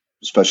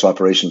Special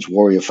Operations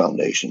Warrior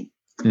Foundation.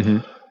 Mm-hmm.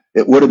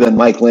 It would have been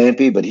Mike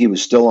Lampe, but he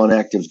was still on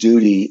active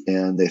duty,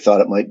 and they thought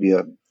it might be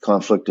a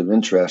conflict of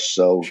interest.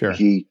 So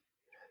he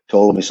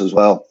told him, he says,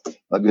 well,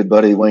 my good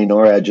buddy Wayne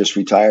Norad just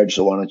retired,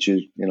 so why don't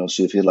you,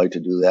 see if he'd like to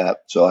do that.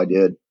 So I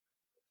did.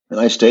 And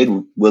I stayed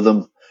with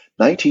him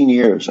 19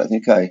 years. I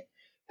think I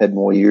had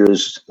more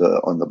years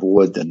on the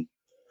board than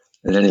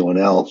anyone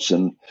else.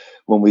 And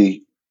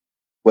way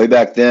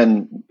back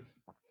then,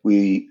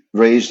 we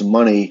raised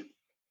money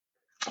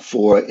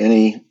for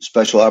any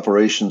Special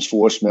Operations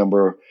Force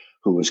member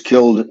who was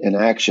killed in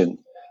action.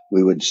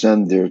 We would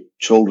send their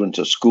children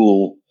to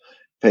school,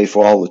 pay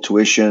for all the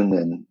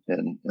tuition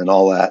and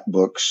all that,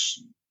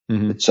 books,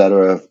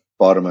 etc.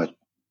 Bought them a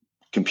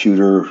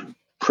computer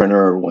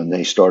printer when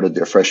they started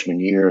their freshman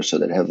year, so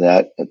they'd have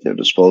that at their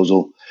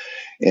disposal.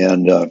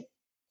 And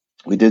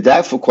we did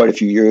that for quite a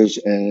few years,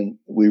 and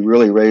we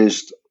really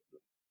raised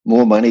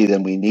more money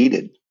than we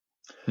needed.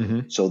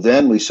 Mm-hmm. So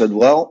then we said,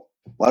 well,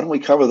 why don't we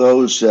cover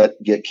those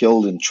that get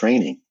killed in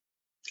training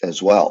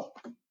as well?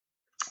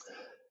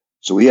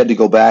 So we had to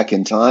go back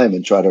in time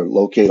and try to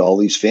locate all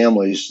these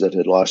families that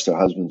had lost their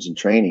husbands in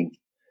training.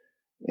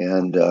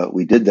 And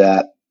we did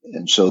that.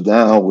 And so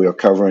now we are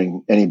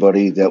covering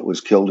anybody that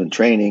was killed in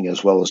training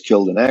as well as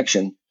killed in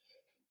action.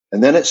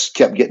 And then it's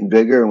kept getting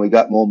bigger, and we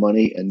got more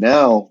money. And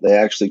now they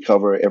actually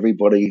cover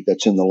everybody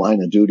that's in the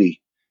line of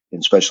duty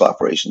in special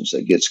operations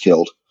that gets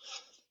killed.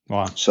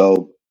 Wow.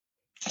 So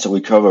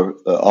we cover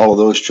all of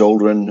those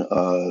children.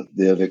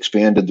 They have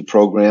expanded the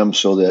program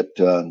so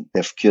that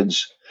if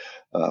kids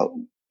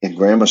in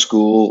grammar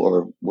school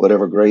or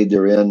whatever grade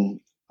they're in,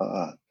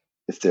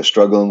 if they're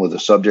struggling with a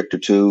subject or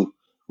two,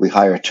 we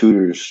hire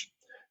tutors,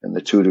 and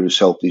the tutors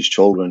help these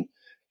children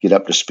get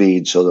up to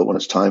speed so that when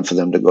it's time for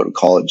them to go to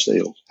college,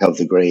 they'll have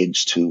the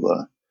grades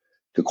to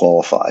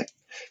qualify.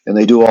 And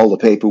they do all the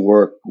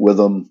paperwork with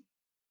them.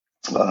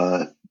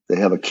 They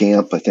have a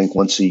camp, I think,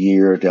 once a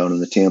year down in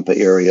the Tampa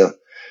area.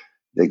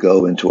 They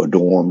go into a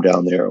dorm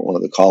down there at one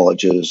of the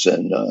colleges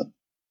and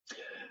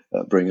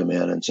bring them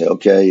in and say,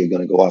 okay, you're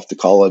going to go off to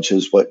college.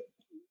 Here's what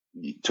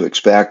to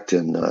expect.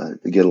 And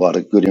they get a lot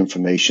of good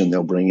information.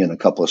 They'll bring in a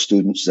couple of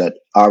students that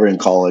are in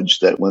college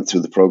that went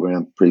through the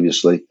program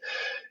previously.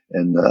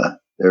 And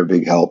they're a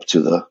big help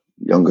to the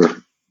younger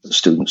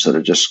students that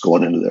are just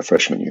going into their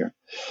freshman year.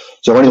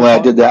 So anyway, I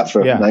did that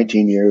for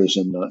 19 years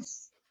and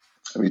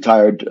I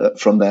retired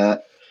from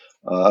that.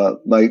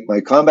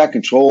 My combat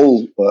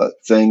control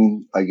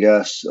thing, I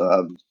guess,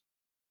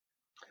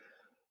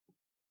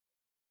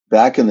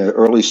 back in the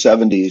early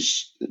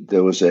 70s,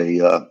 there was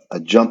a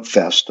jump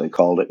fest, they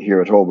called it,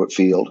 here at Hurlburt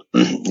Field.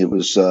 It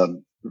was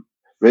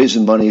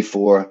raising money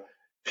for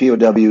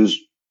POWs,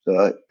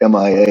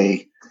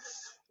 MIA,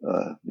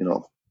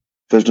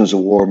 prisoners of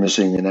war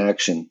missing in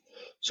action.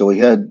 So we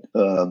had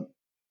a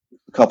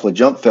couple of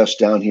jump fests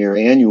down here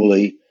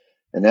annually,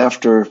 and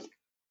after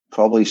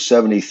probably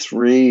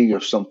 73 or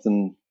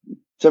something,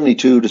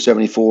 72 to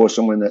 74,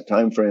 somewhere in that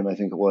time frame, I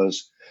think it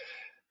was,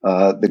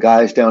 the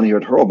guys down here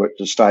at Hurlburt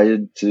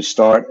decided to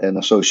start an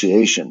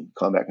association,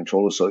 Combat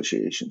Control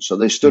Association. So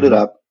they stood it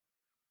up.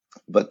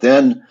 But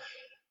then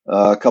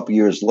a couple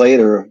years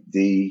later,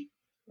 the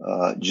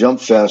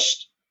Jump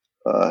Fest,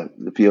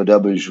 the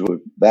POWs were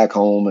back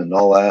home and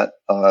all that.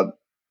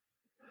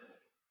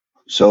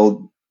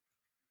 So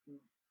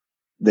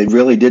they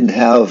really didn't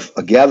have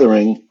a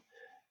gathering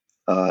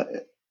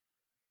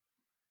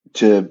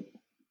to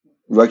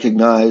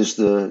recognize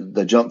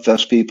the Jump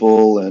Fest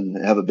people and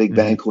have a big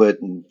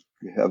banquet and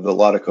have a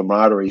lot of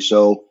camaraderie.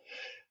 So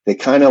they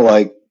kind of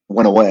like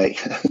went away.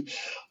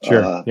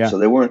 Sure. So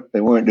they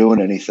weren't doing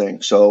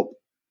anything. So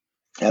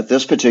at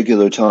this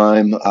particular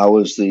time, I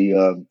was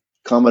the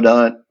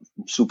commandant,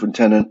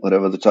 superintendent,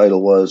 whatever the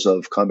title was,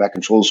 of Combat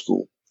Control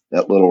School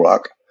at Little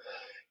Rock.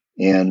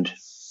 And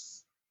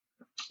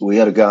we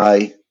had a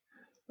guy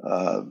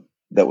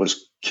that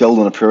was killed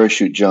in a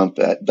parachute jump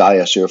at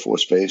Dyess Air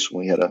Force Base.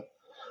 We had a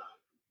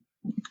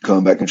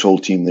combat control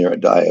team there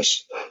at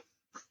Dyess.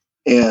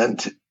 And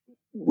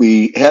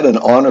we had an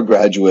honor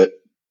graduate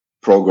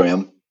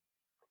program,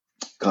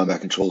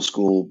 combat control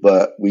school,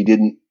 but we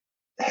didn't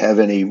have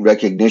any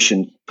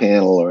recognition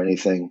panel or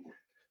anything,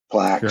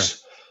 plaques.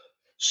 Sure.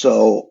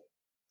 So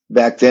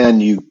back then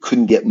you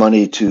couldn't get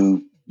money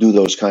to do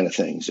those kind of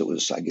things. It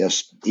was, I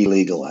guess,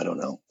 illegal. I don't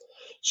know.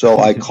 So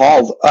I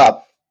called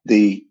up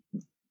the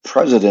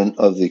president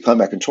of the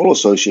Combat Control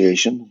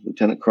Association,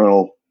 Lieutenant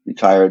Colonel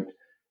retired,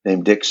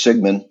 named Dick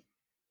Sigmund.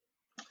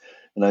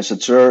 And I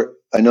said, sir,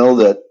 I know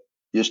that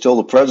you're still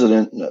the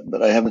president,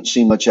 but I haven't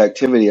seen much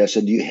activity. I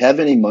said, do you have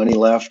any money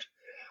left?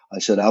 I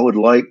said, I would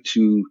like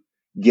to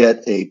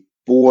get a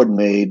board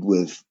made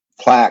with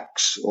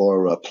plaques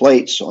or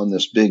plates on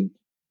this big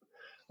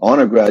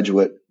honor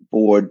graduate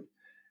board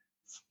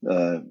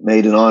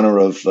made in honor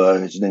of,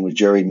 his name was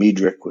Jerry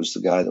Meadrick, was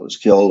the guy that was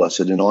killed. I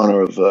said, in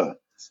honor of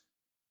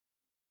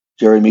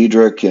Jerry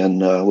Meadrick,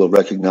 and we'll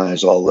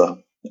recognize all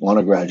the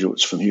honor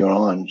graduates from here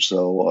on.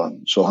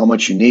 So how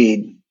much you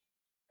need?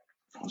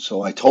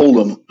 So I told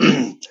him,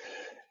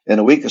 and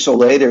a week or so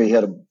later, he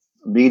had a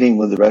meeting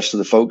with the rest of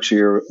the folks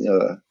here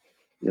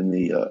in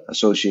the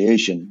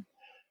association.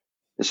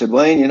 They said,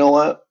 Wayne, you know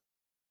what?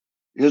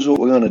 Here's what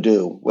we're going to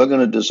do. We're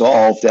going to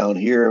dissolve down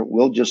here.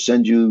 We'll just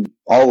send you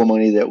all the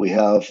money that we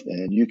have,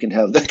 and you can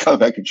have the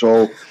Combat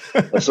Control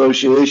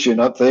Association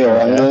up there.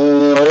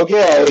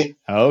 Okay.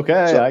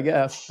 Okay, so, I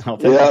guess. I'll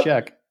take the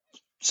check.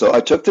 So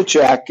I took the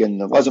check,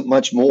 and it wasn't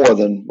much more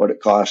than what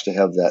it cost to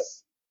have that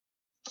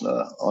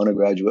honor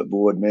graduate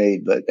board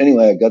made. But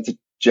anyway, I got the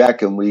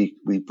check, and we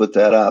put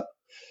that up.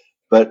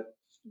 But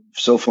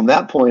so from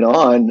that point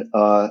on,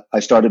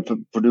 I started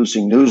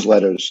producing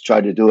newsletters,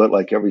 tried to do it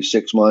like every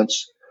 6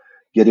 months,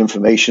 get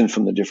information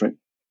from the different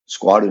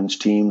squadrons,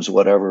 teams,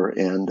 whatever,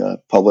 and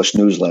publish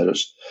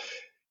newsletters.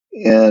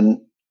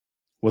 And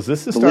was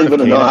this the start of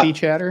Canopy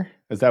Chatter?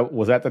 Was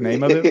that the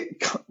name of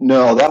it?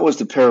 No, that was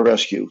the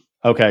pararescue.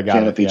 Okay, got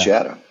Canopy it. Yeah.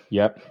 Chatter.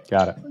 Yep,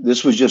 got it.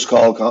 This was just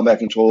called Combat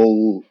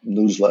Control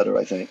Newsletter,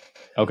 I think.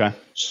 Okay.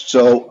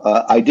 So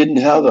I didn't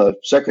have a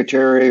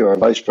secretary or a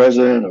vice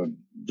president or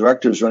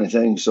directors or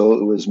anything, so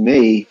it was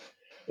me,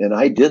 and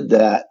I did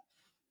that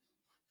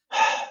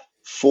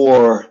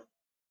for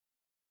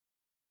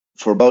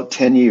about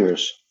 10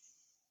 years.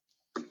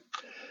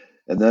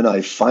 And then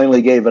I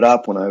finally gave it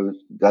up when I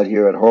got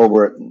here at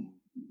Hurlburt and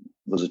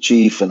was a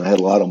chief, and I had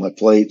a lot on my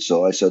plate.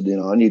 So I said,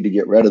 I need to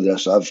get rid of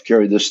this. I've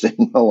carried this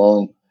thing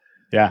along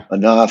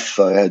enough.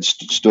 I had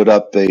stood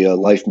up a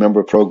life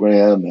member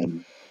program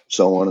and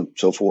so on and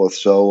so forth.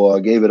 So I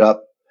gave it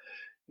up.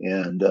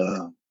 And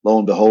lo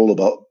and behold,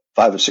 about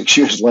 5 or 6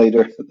 years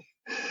later,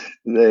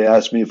 they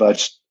asked me if I'd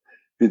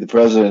be the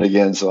president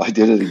again. So I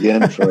did it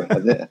again for,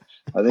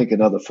 I think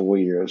another 4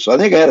 years. So I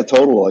think I had a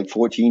total of like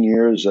 14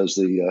 years as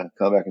the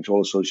Combat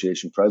Control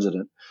Association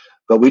president,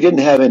 but we didn't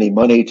have any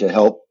money to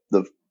help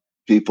the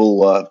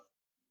people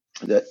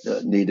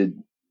that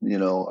needed,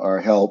 our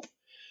help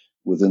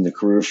within the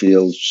career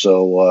field.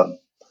 So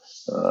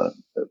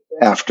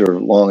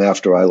long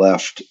after I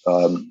left,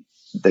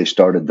 they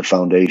started the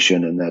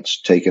foundation, and that's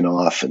taken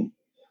off. And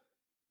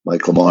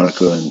Mike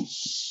LaMonica and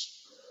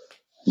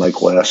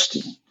Mike West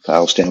and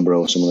Kyle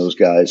Stambro, some of those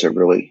guys have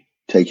really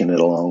taken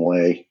it a long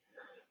way.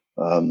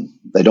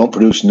 They don't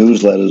produce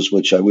newsletters,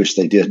 which I wish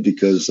they did,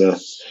 because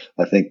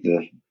I think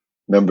the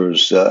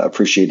members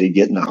appreciated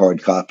getting a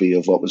hard copy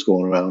of what was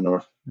going around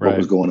or what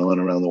was going on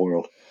around the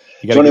world.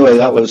 So anyway,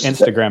 that was an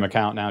Instagram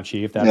account now,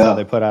 Chief. That's how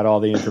they put out all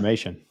the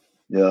information.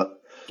 Yeah.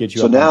 Get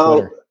you up on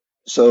Twitter.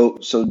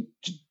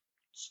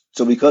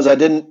 So because I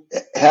didn't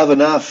have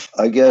enough,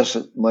 I guess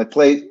my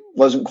plate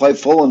wasn't quite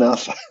full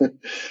enough.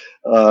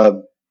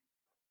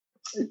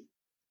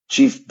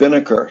 Chief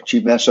Binnicker,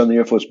 Chief Master Sergeant of the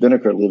Air Force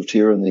Binnicker, lived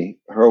here in the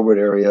Hurlburt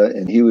area,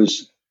 and he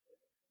was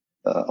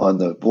on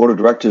the board of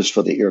directors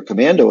for the Air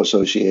Commando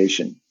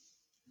Association.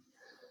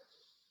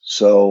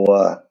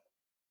 So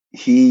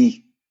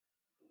he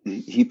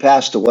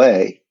passed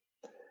away,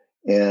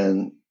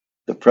 and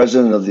the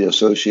president of the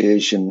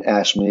association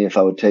asked me if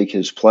I would take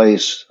his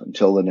place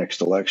until the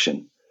next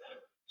election.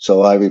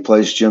 So I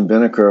replaced Jim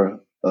Binnicker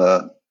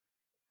on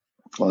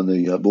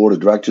the board of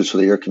directors for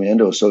the Air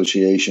Commando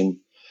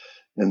Association.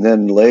 And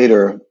then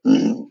later,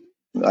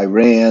 I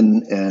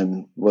ran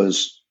and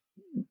was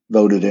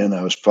voted in.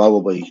 I was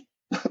probably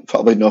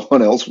no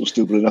one else was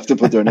stupid enough to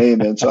put their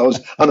name in, so I was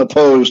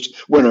unopposed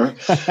winner.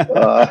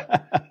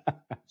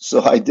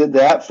 So I did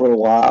that for a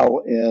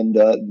while, and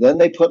then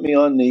they put me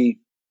on the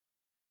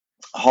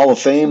Hall of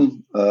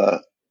Fame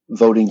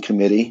voting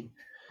committee,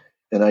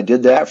 and I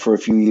did that for a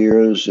few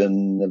years,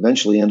 and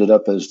eventually ended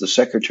up as the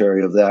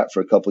secretary of that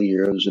for a couple of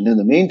years. And in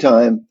the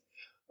meantime,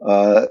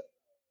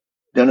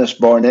 Dennis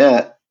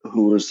Barnett,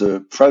 who was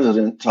the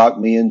president, talked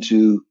me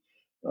into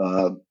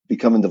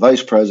becoming the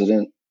vice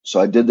president. So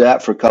I did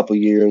that for a couple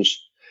of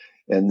years,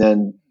 and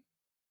then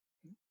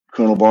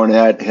Colonel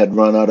Barnett had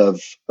run out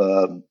of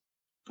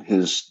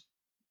his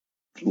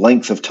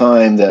length of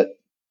time that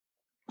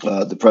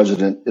the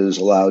president is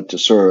allowed to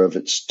serve.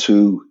 It's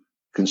 2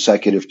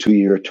 consecutive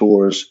 2-year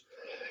tours,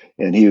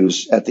 and he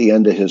was at the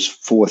end of his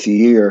 4th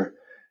year,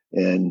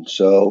 and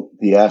so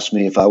he asked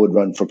me if I would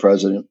run for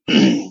president.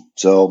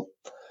 So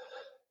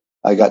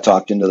I got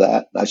talked into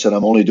that. I said,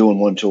 I'm only doing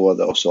 1 tour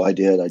though. So I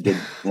did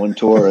 1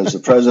 tour as the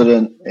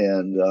president.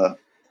 And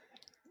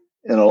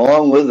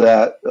along with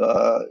that,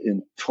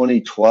 in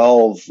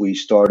 2012, we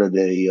started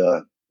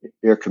a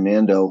Air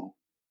Commando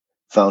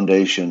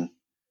Foundation,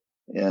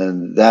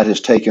 and that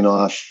has taken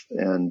off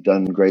and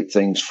done great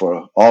things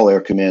for all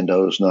Air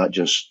Commandos, not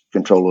just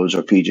controllers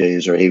or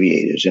PJs or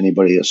aviators,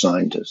 anybody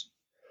assigned to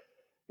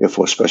Air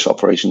Force Special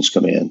Operations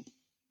Command.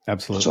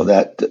 Absolutely.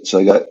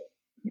 So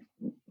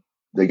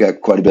they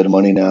got quite a bit of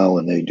money now,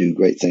 and they do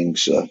great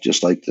things,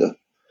 just like the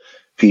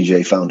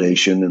PJ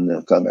Foundation and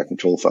the Combat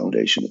Control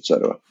Foundation, et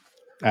cetera.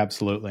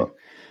 Absolutely.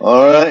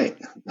 All right.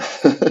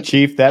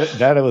 Chief,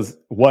 that was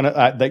one,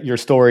 that your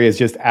story is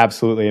just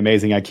absolutely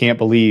amazing. I can't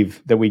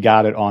believe that we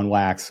got it on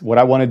wax. What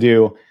I want to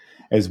do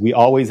is we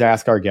always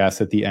ask our guests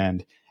at the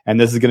end, and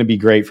this is going to be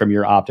great from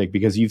your optic,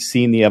 because you've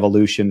seen the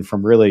evolution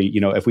from really,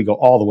 if we go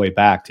all the way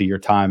back to your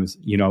times,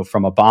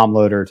 from a bomb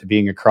loader to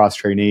being a cross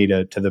trainee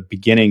to the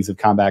beginnings of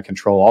combat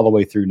control, all the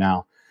way through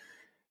now.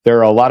 There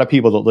are a lot of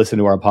people that listen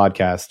to our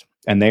podcast,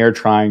 and they are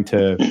trying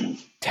to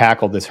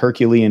tackle this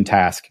Herculean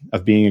task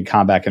of being a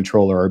combat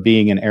controller or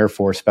being an Air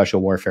Force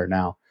Special Warfare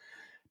now.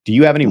 Do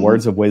you have any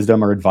words of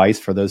wisdom or advice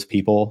for those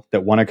people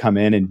that want to come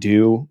in and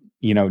do,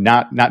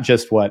 not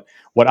just what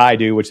I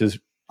do, which is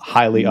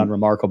highly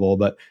unremarkable,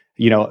 but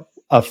a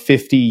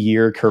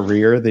 50-year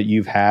career that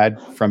you've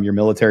had from your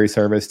military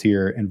service to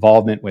your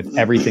involvement with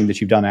everything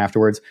that you've done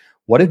afterwards?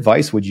 What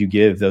advice would you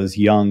give those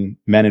young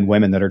men and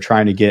women that are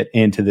trying to get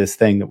into this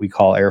thing that we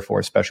call Air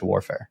Force Special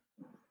Warfare?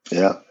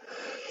 Yeah.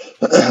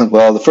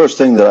 Well, the first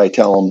thing that I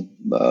tell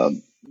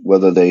them,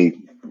 whether they,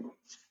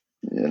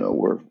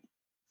 were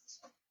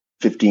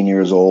 15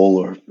 years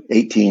old or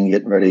 18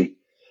 getting ready,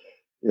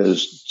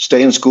 is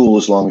stay in school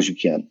as long as you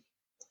can.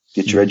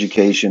 Get your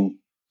education.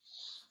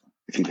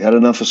 If you've had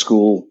enough of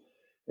school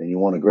and you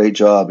want a great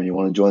job and you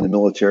want to join the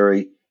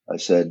military, I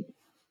said,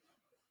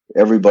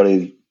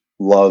 everybody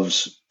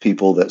loves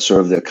people that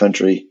serve their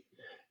country.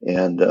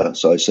 And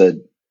so I said,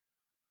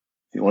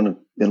 if you want to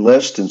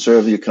enlist and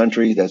serve your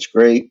country, that's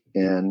great.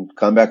 And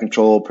combat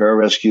control,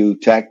 pararescue,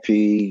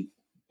 TACP,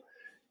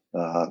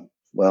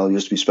 it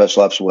used to be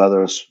special ops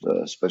weather,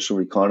 special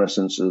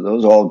reconnaissance.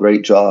 Those are all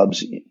great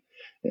jobs.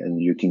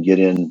 And you can get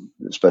in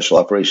the special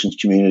operations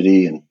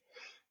community and,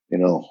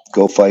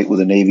 go fight with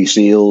the Navy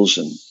SEALs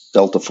and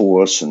Delta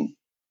Force and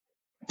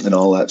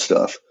all that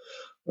stuff.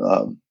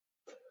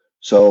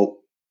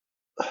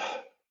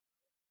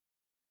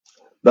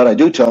 But I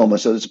do tell them, I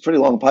said, it's a pretty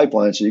long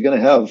pipeline, so you're going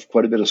to have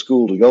quite a bit of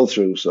school to go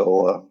through.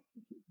 So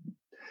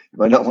You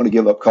might not want to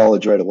give up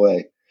college right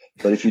away.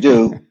 But if you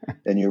do,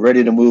 and you're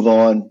ready to move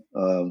on,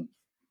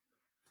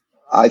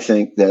 I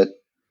think that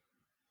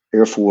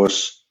Air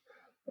Force,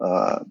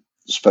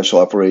 special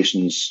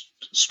operations,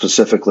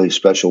 specifically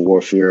special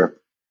warfare,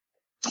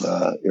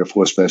 Air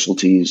Force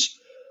specialties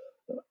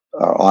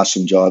are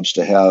awesome jobs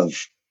to have.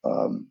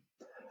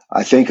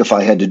 I think if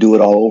I had to do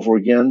it all over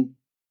again,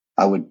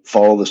 I would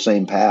follow the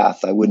same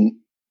path. I wouldn't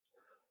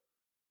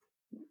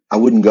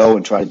go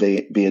and try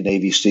to be a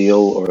Navy SEAL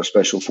or a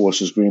Special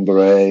Forces Green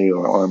Beret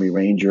or Army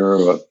Ranger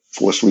or a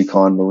Force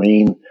Recon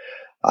Marine.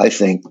 I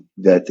think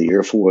that the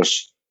Air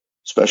Force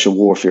special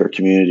warfare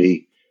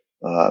community,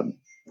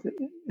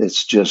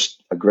 it's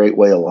just a great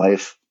way of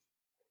life.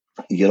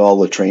 You get all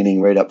the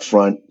training right up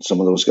front. Some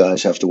of those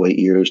guys have to wait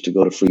years to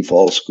go to free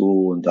fall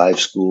school and dive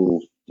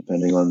school,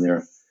 depending on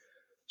their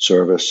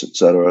service,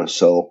 etc.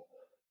 So,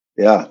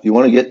 yeah, if you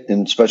want to get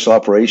in special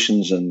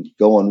operations and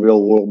go on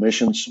real world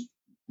missions,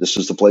 this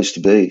is the place to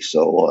be.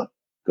 So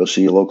go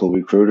see your local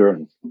recruiter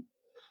and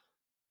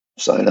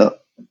sign up.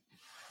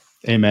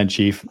 Amen,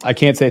 Chief. I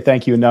can't say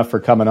thank you enough for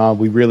coming on.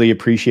 We really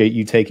appreciate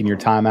you taking your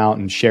time out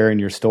and sharing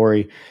your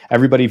story.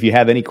 Everybody, if you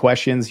have any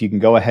questions, you can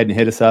go ahead and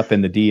hit us up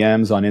in the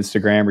DMs on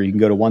Instagram, or you can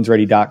go to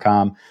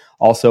onesready.com.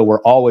 Also,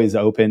 we're always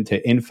open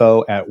to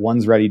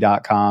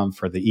info@onesready.com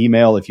for the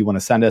email if you want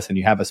to send us and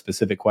you have a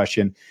specific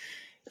question.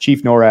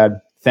 Chief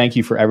Norrad, thank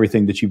you for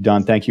everything that you've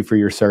done. Thank you for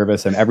your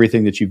service and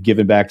everything that you've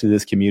given back to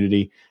this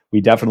community.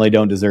 We definitely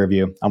don't deserve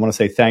you. I want to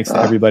say thanks to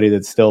everybody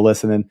that's still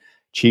listening.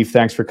 Chief,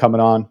 thanks for coming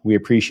on. We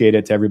appreciate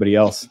it. To everybody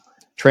else,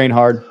 train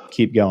hard,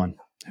 keep going.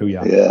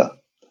 Hoo-yah. Yeah.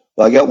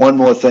 Well, I got one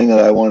more thing that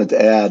I wanted to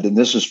add, and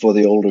this is for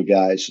the older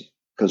guys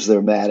because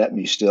they're mad at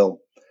me still.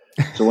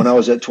 So when I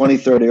was at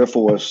 23rd Air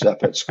Force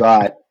up at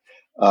Scott,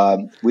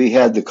 we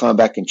had the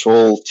combat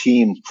control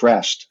team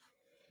crest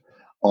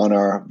on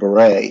our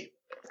beret.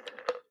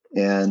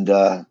 And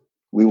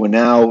we were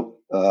now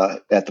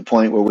at the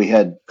point where we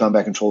had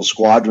combat control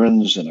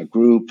squadrons and a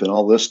group and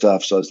all this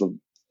stuff. So as the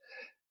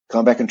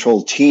combat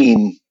control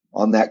team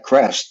on that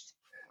crest,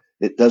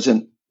 it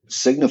doesn't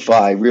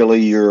signify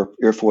really your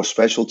Air Force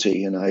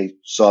specialty. And I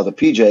saw the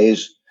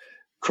PJs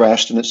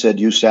crest and it said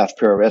USAF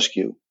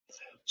Pararescue.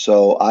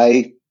 So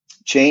I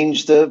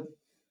changed the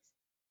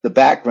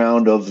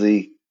background of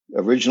the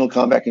original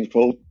combat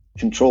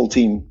control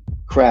team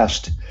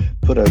crest,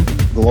 put a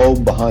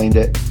globe behind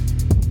it,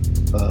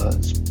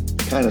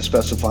 kind of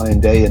specifying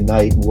day and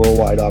night and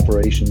worldwide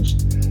operations,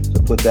 to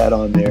put that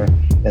on there.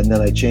 And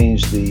then I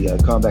changed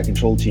the combat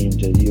control team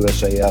to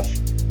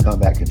USAF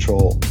Combat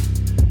Control.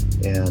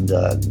 And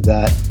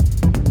that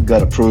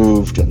got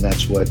approved, and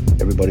that's what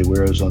everybody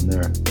wears on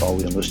their, all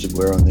the enlisted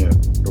wear on their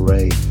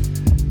beret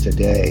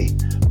today.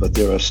 But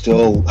there are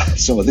still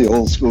some of the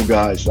old school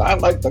guys. I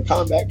like the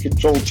combat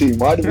control team.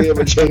 Why did we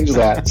ever change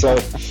that? So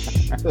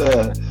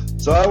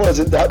I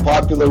wasn't that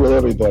popular with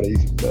everybody,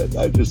 but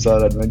I just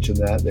thought I'd mention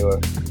that.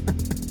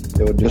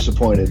 They were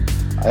disappointed.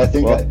 I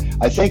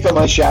think on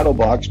my shadow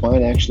box,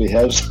 mine actually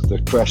has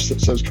the crest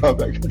that says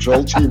combat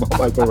control team on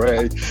my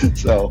beret.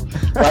 So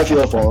I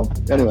feel for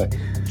them. Anyway.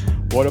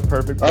 What a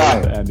perfect place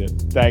to end it.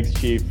 Thanks,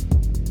 Chief.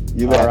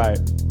 You bet. All right.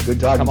 Good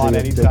talking to you. Come on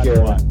anytime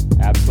you want.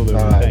 Absolutely.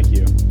 Right. Thank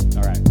you.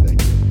 All right.